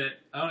 I did it.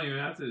 I don't even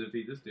have to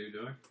defeat this dude,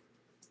 do I?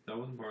 That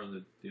wasn't part of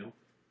the deal.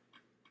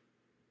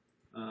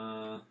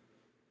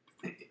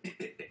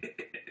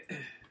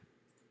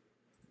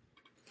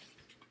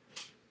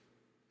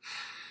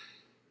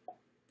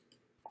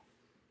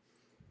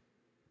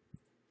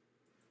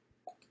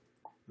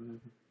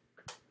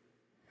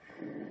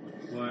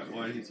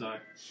 Why did he sigh?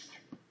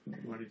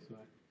 Why did he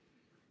sigh?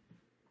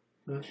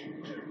 Huh?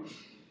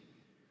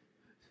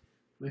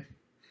 Wait,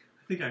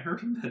 I think I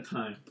heard him that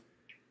time.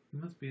 He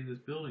must be in this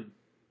building.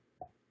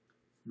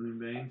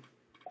 Moonbane.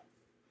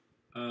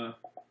 I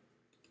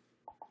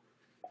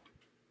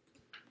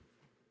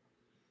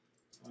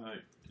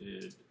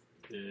did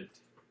it.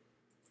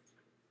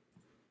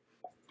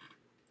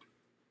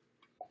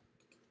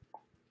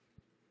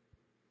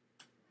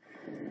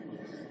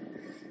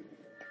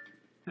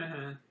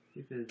 Haha,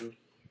 he fizzled.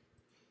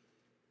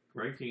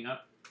 Breaking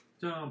up.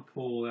 Don't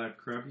pull that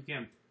crap. You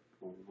can't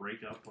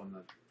break up on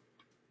the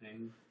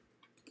thing.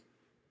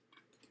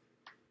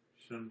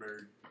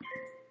 Sunbird.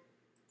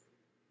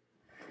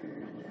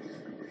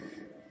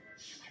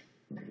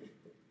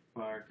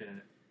 Fire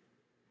cat.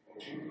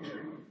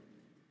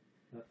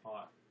 That's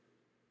hot.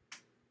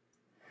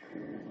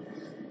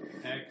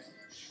 X.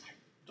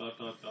 Dot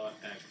dot dot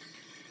X.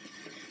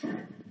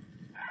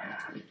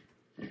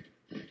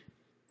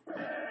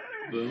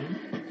 Boom.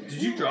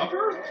 Did you drop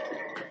her?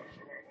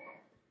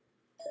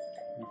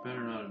 You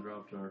better not have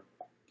dropped her.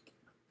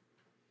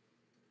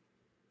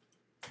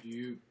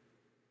 You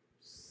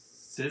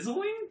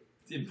sizzling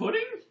in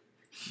pudding?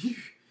 You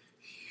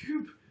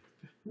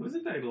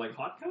wasn't that like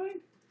hot kind?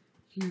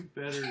 You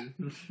better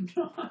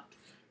not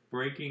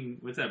breaking.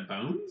 What's that?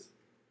 Bones?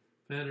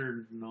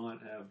 Better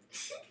not have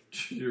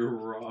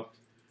dropped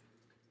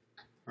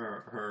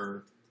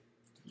her.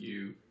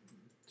 You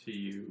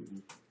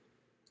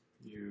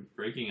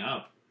breaking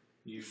up.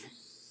 You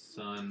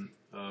son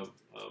of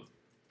a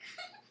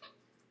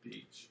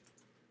beach.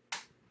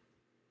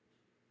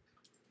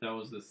 That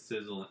was the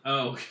sizzling.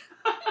 Oh.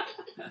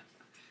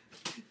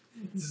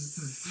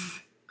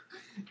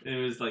 It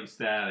was like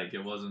static.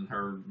 It wasn't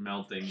her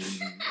melting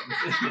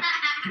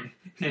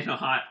in a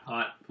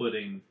hot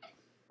pudding.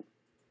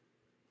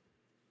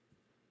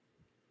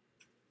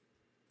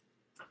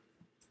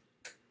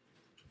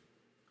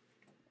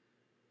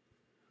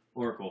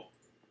 Oracle,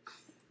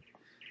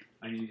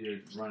 I need you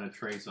to run a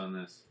trace on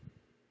this.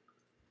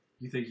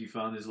 You think you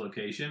found his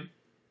location?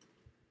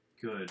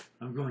 Good.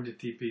 I'm going to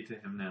TP to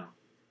him now.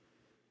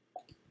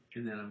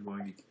 And then I'm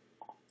going to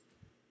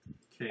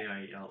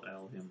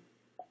KILL him.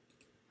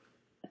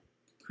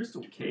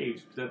 Crystal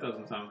Caves? That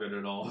doesn't sound good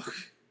at all.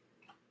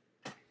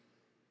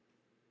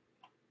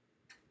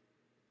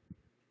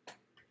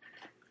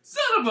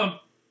 Son of a...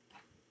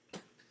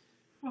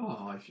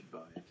 Oh, I should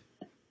buy it.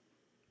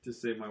 To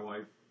save my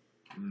wife?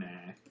 Nah.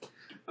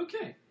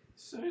 Okay,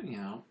 so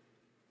anyhow...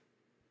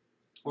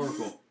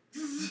 Oracle.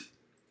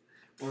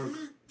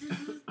 Oracle.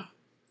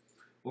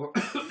 What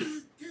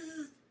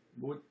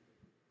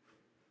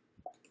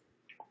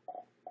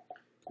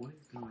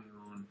is going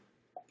on?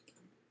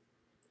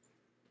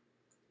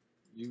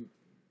 You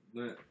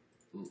let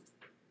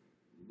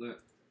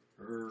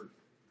her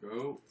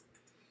go?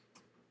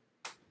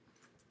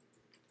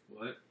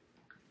 What?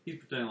 He's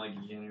pretending like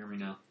he can't hear me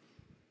now.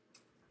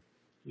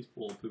 He's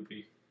full of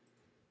poopy.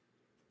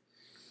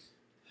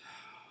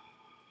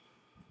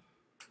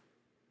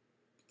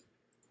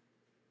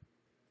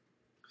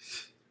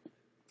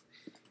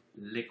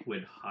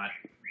 Liquid hot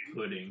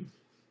pudding.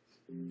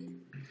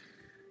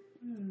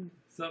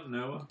 What's up,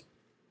 Noah?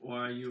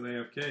 Why are you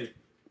AFK?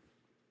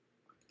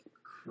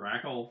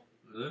 Crackle.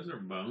 Those are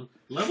bones.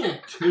 Level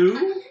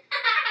 2?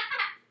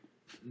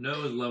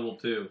 Noah's level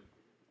 2.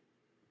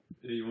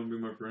 Hey, you want to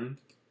be my friend?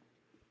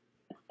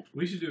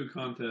 We should do a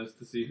contest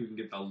to see who can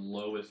get the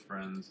lowest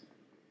friends.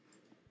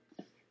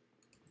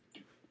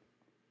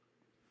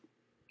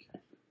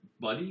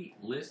 Buddy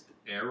list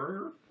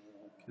error?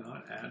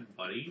 Cannot add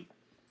buddy?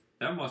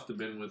 That must have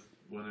been with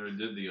when they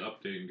did the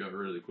update and got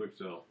rid of the quick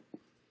sell.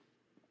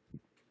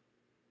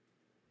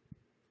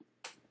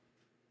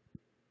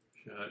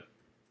 Shut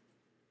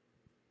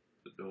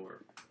the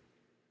door.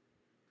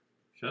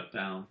 Shut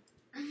down.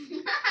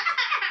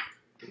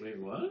 Wait,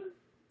 what?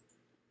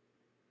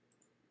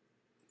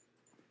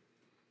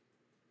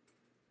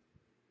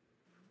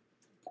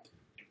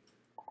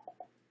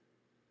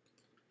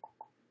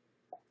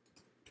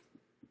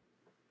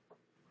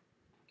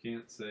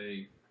 Can't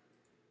say.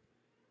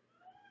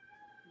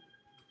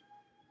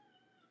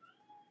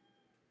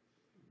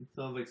 It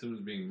sounds like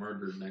someone's being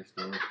murdered next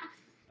door.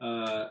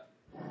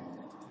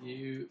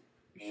 You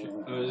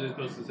Oh, is it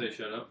supposed to say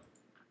shut up?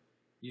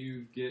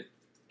 You get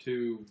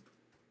to...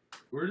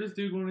 Where does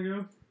dude want to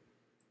go?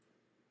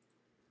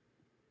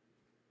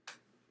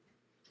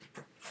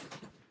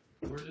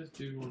 Where does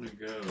dude want to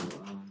go?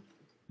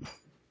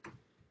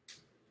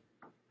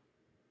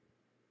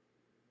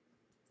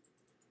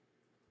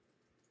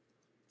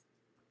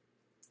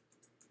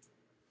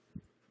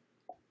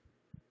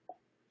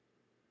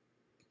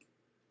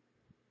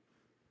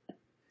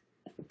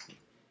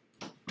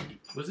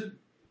 Was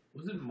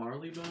it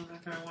Marleybone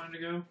that guy wanted to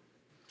go?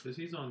 Because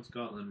he's on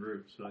Scotland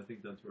Roof, so I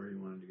think that's where he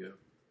wanted to go.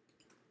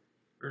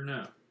 Or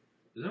no.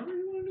 Is that where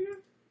he wanted to go?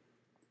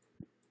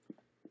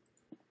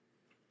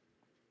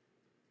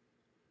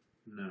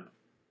 No.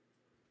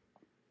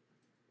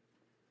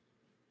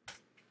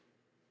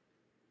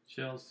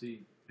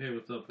 Chelsea. Hey,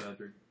 what's up,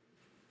 Patrick?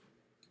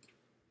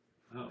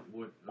 Oh,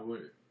 what?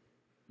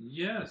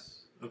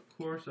 Yes, of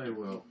course I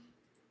will.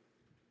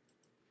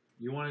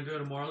 You want to go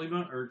to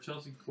Marleybone or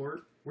Chelsea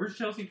Court? Where's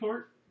Chelsea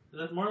Court?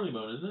 That's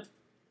Marleybone, isn't it?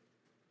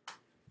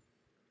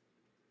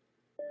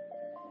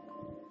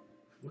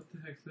 What the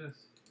heck's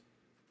this?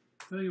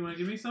 Oh, you want to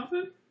give me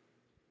something?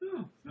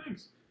 Oh,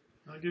 thanks.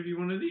 I'll give you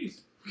one of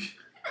these.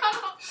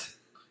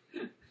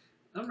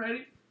 I'm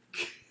ready.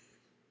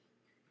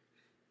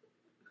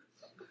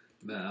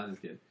 Nah, I'm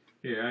just kidding.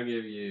 Here, I'll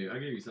give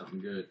you something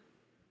good.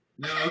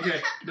 No,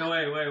 okay. No,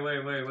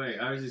 wait.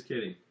 I was just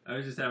kidding. I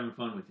was just having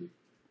fun with you.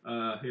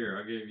 Here,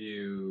 I'll give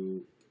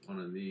you one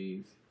of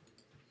these.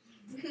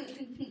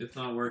 It's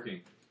not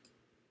working.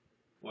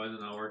 Why is it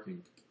not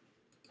working?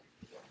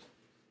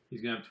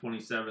 He's gonna have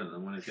 27 of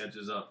them when it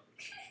catches up.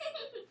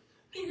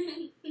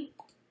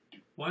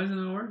 Why is it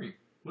not working?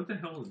 What the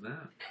hell is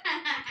that?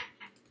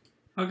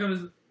 How come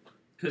is...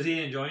 Because he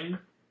ain't joining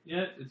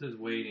yet? It says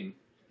waiting.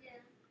 Yeah.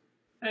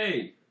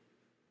 Hey!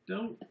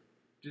 Don't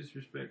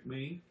disrespect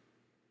me.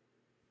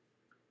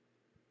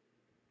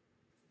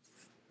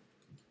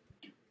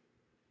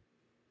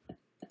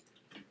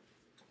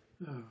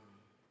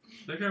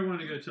 That guy wanted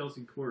to go to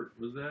Chelsea Court.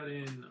 Was that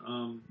in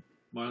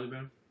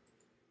Marleybone?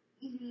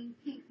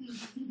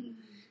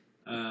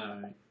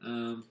 Alright.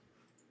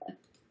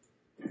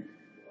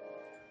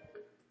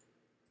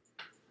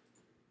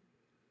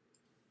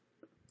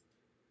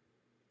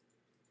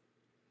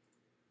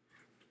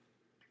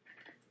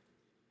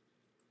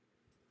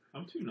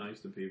 I'm too nice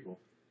to people.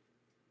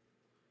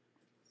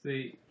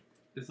 See,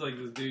 it's like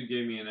this dude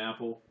gave me an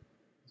apple.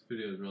 This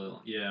video is really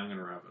long. Yeah, I'm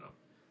gonna wrap it up.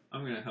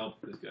 I'm gonna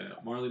help this guy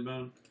out.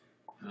 Marleybone,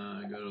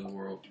 go to the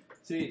world.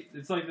 See,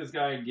 it's like this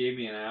guy gave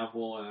me an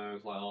apple, and I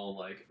was all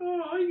like,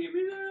 "Oh, he gave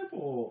me an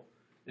apple,"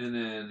 and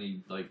then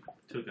he like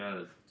took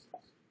out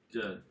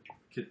a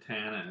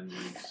katana and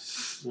like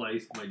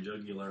sliced my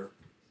jugular.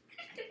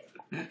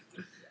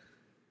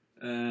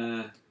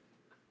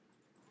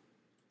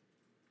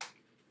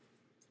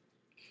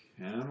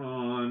 Come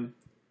on.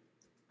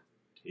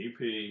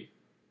 TP.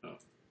 Oh.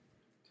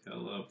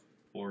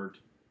 Teleport.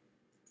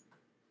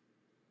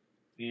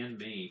 And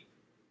me.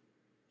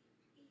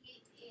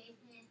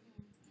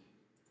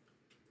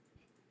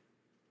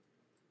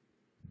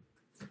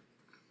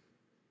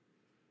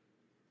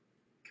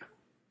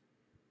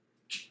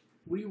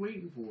 What are you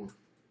waiting for?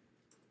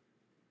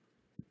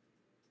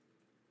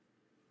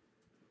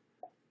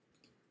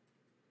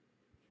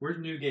 Where's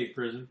Newgate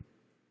Prison?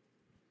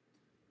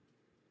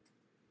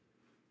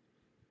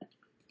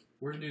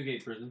 Where's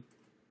Newgate Prison?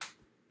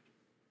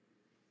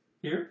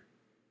 Here?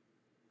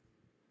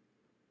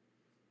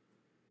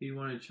 He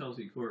wanted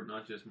Chelsea Court,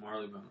 not just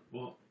Marleybone.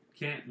 Well,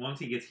 once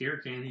he gets here,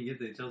 can he get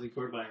the Chelsea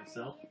Court by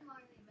himself?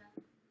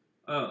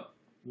 Oh,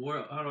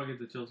 how do I get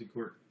the Chelsea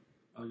Court?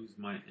 I'll use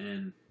my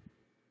N.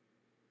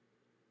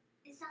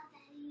 It's not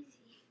that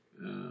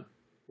easy.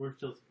 Where's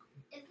Chelsea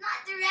Court? It's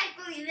not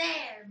directly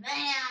there,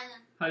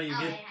 man. How do you get?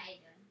 Hey, how you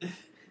doing?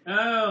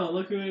 Oh,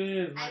 look who it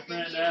is, my I've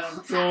friend been here Adam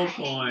all Troll time.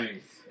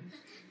 Point.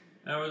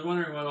 I was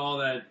wondering what all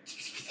that.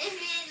 If you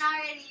didn't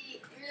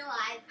already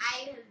realize,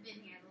 I have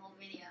been here the whole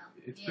video.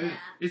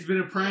 It's been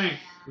a prank.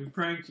 Yeah. We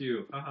pranked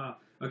you. Haha.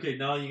 Okay,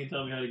 now you can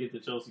tell me how to get to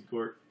Chelsea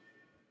Court.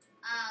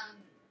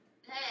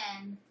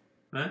 Then.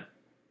 Huh?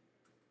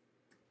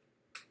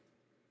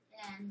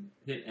 Then.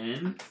 Hit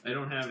N? I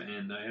don't have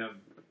N. I have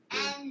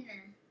N.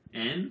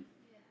 N?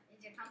 Yeah.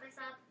 Is your compass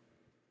up?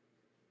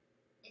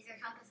 Is your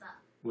compass up?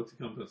 What's the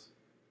compass?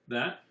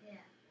 That?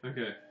 Yeah.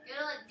 Okay. Go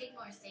to like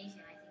Digmore Station,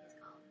 I think it's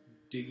called.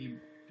 Diggy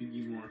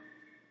more.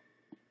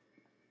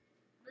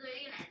 But are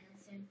you gonna end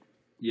this soon?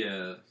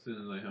 Yeah, as soon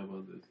as I help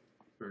out this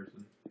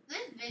person.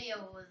 This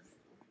video was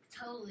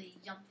totally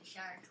jumped the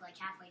shark like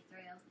halfway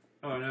through.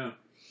 Oh, I know.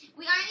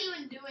 We aren't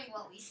even doing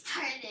what we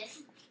started.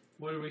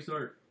 Where did we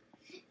start?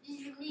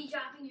 Me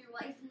dropping your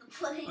wife in the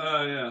pudding.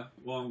 Oh, yeah.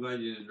 Well, I'm glad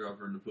you didn't drop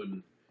her in the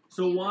pudding.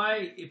 So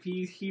why, if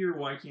he's here,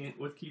 what's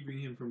keeping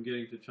him from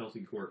getting to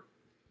Chelsea Court?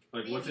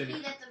 Like, Maybe what's in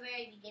he's at the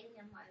very beginning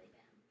of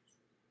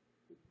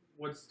Marleybone.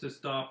 What's to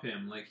stop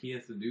him? Like, he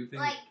has to do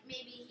things? Like,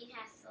 maybe he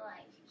has to,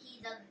 like,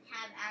 he doesn't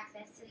have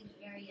access to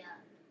the area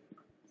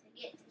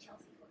to get to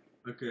Chelsea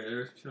Court. Okay,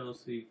 there's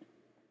Chelsea.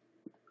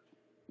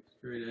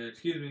 Straight ahead.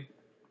 Excuse me.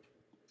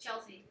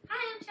 Chelsea.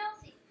 Hi, I'm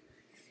Chelsea.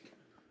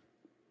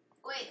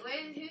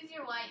 Wait, who's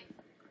your wife?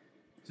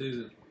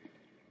 Susan.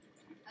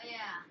 Oh yeah.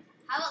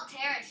 How about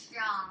Tara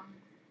Strong?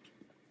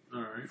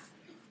 All right.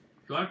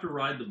 Do I have to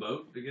ride the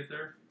boat to get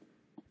there?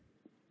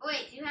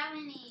 Wait, do you have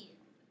any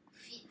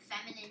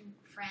feminine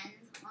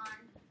friends on?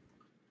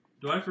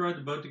 Do I have to ride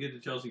the boat to get to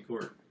Chelsea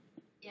Court?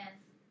 Yes.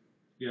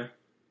 Yeah.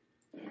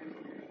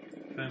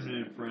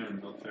 Feminine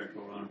friends. I'll check.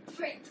 Hold on.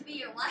 For it to be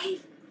your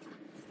wife?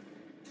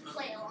 To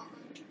play along.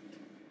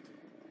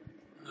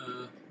 Let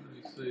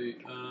me see.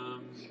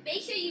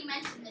 Make sure you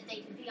mention that they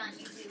could be on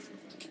YouTube.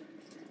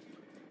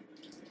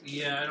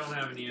 Yeah, I don't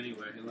have any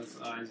anyway, unless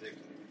Isaac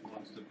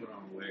wants to put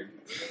on a wig.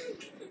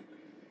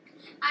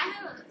 I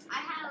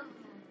have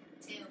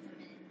two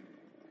feminine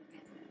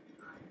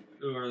on.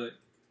 Who are they?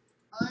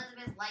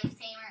 Elizabeth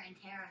Lifetamer and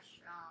Tara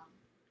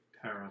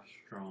Strong. Tara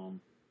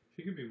Strong.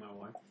 She could be my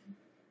wife.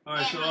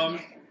 Alright, so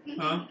Hunter.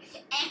 huh?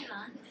 And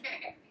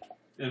Hunter.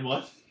 And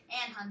what?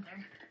 And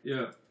Hunter.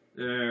 Yeah,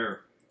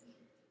 there.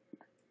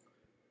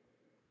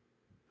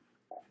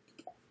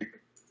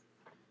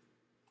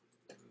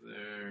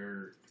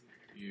 There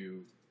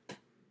you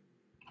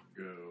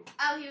go.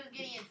 Oh, he was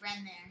getting his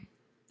friend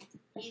there.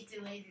 He's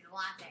too lazy to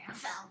walk there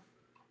himself.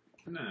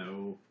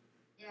 No.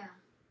 Yeah.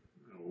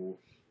 No.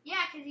 Yeah,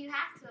 because you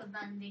have to have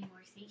done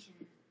Bigmore Station.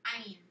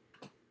 I mean,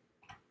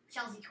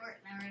 Chelsea Court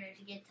in order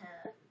to get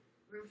to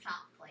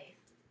Rooftop Place.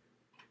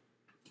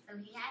 So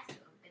he has to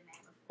have been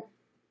there before.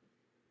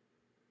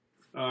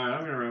 Alright,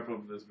 I'm gonna wrap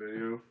up this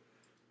video.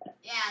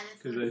 Yeah,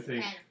 this 'Cause was I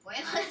think- kind of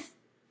pointless.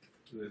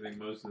 Because I think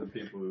most of the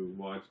people who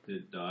watched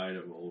it died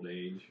of old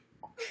age.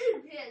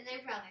 Yeah, they're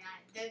probably not.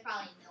 There's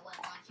probably no one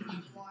watching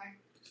anymore.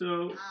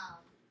 So,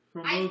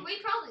 from both, We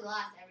probably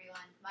lost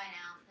everyone by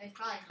now. There's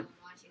probably no one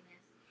watching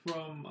this.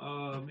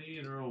 from me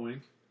and Earl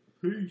Wink,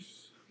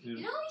 peace. And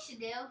You know what we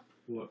should do?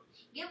 what?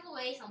 Give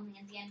away something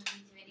at the end of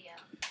each video.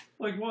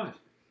 Like what?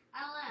 I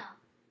don't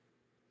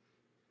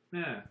know.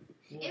 Yeah.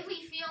 Well, If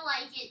we feel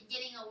like it,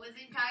 getting a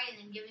wizard card and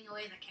then giving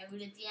away the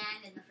code at the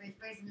end, and the first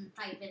person to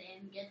type it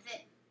in gets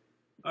it.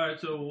 Alright,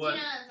 so what?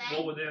 You know what I'm saying?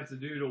 What would they have to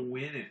do to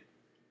win it?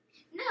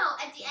 No,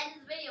 at the end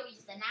of the video we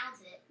just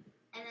announce it,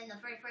 and then the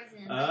first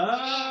person that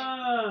types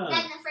it in,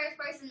 then the first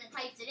person that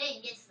types it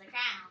in gets the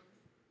crowns,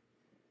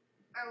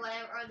 or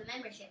whatever, or the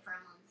membership for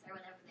a month, or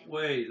whatever they want.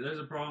 Wait, there's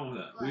a problem with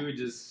that. What? We would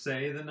just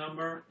say the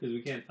number because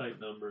we can't type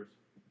numbers.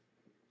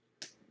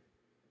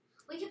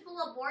 We could pull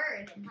up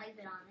Word and type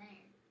it on there.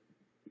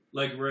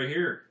 Like right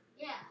here.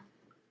 Yeah.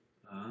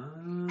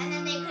 And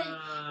then they could-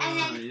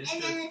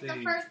 And then if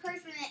the first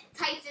person that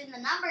types in the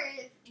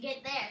numbers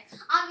get there,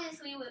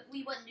 obviously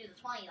we wouldn't do the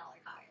 $20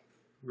 cards.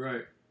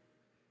 Right.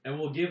 And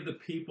we'll give the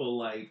people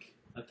like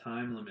a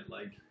time limit,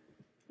 like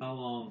how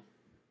long?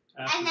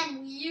 After... And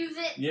then we use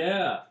it.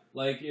 Yeah,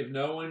 like if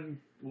no one.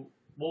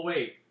 Well,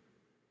 wait.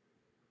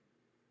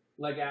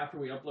 Like after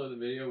we upload the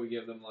video, we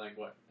give them like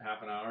what,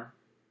 half an hour?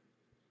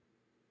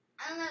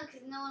 I don't know,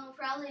 because no one will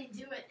probably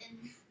do it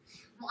and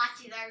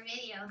watches our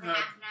video Right.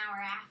 half an hour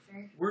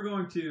after. We're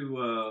going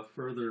to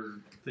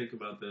further think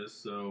about this.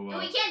 So But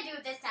we can't do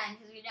it this time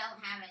because we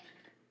don't have any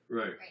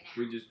right, right now.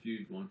 we just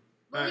used one.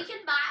 But Alright.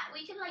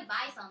 we can like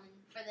buy something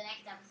for the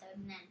next episode,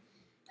 and then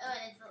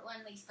and it's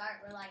when we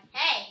start, we're like,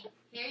 hey,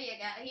 here you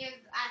go. Here's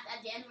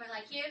at the end, we're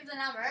like, here's the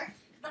number.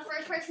 The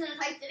first person that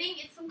types it in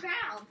gets some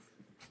crowns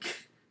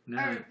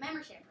Now, or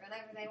membership or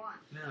whatever they want.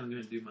 now I'm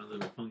gonna do my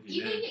little funky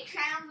You can dance. get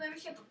crowns,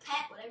 membership, a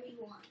pet, whatever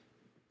you want.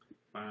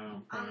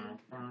 All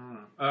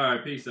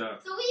right, peace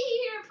out, So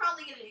we are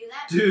probably gonna do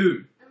that.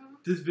 dude.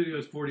 This video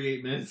is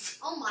 48 minutes.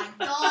 Oh my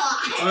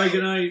god. All right,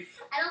 good night.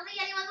 I don't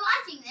think anyone's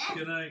watching this.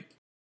 Good night.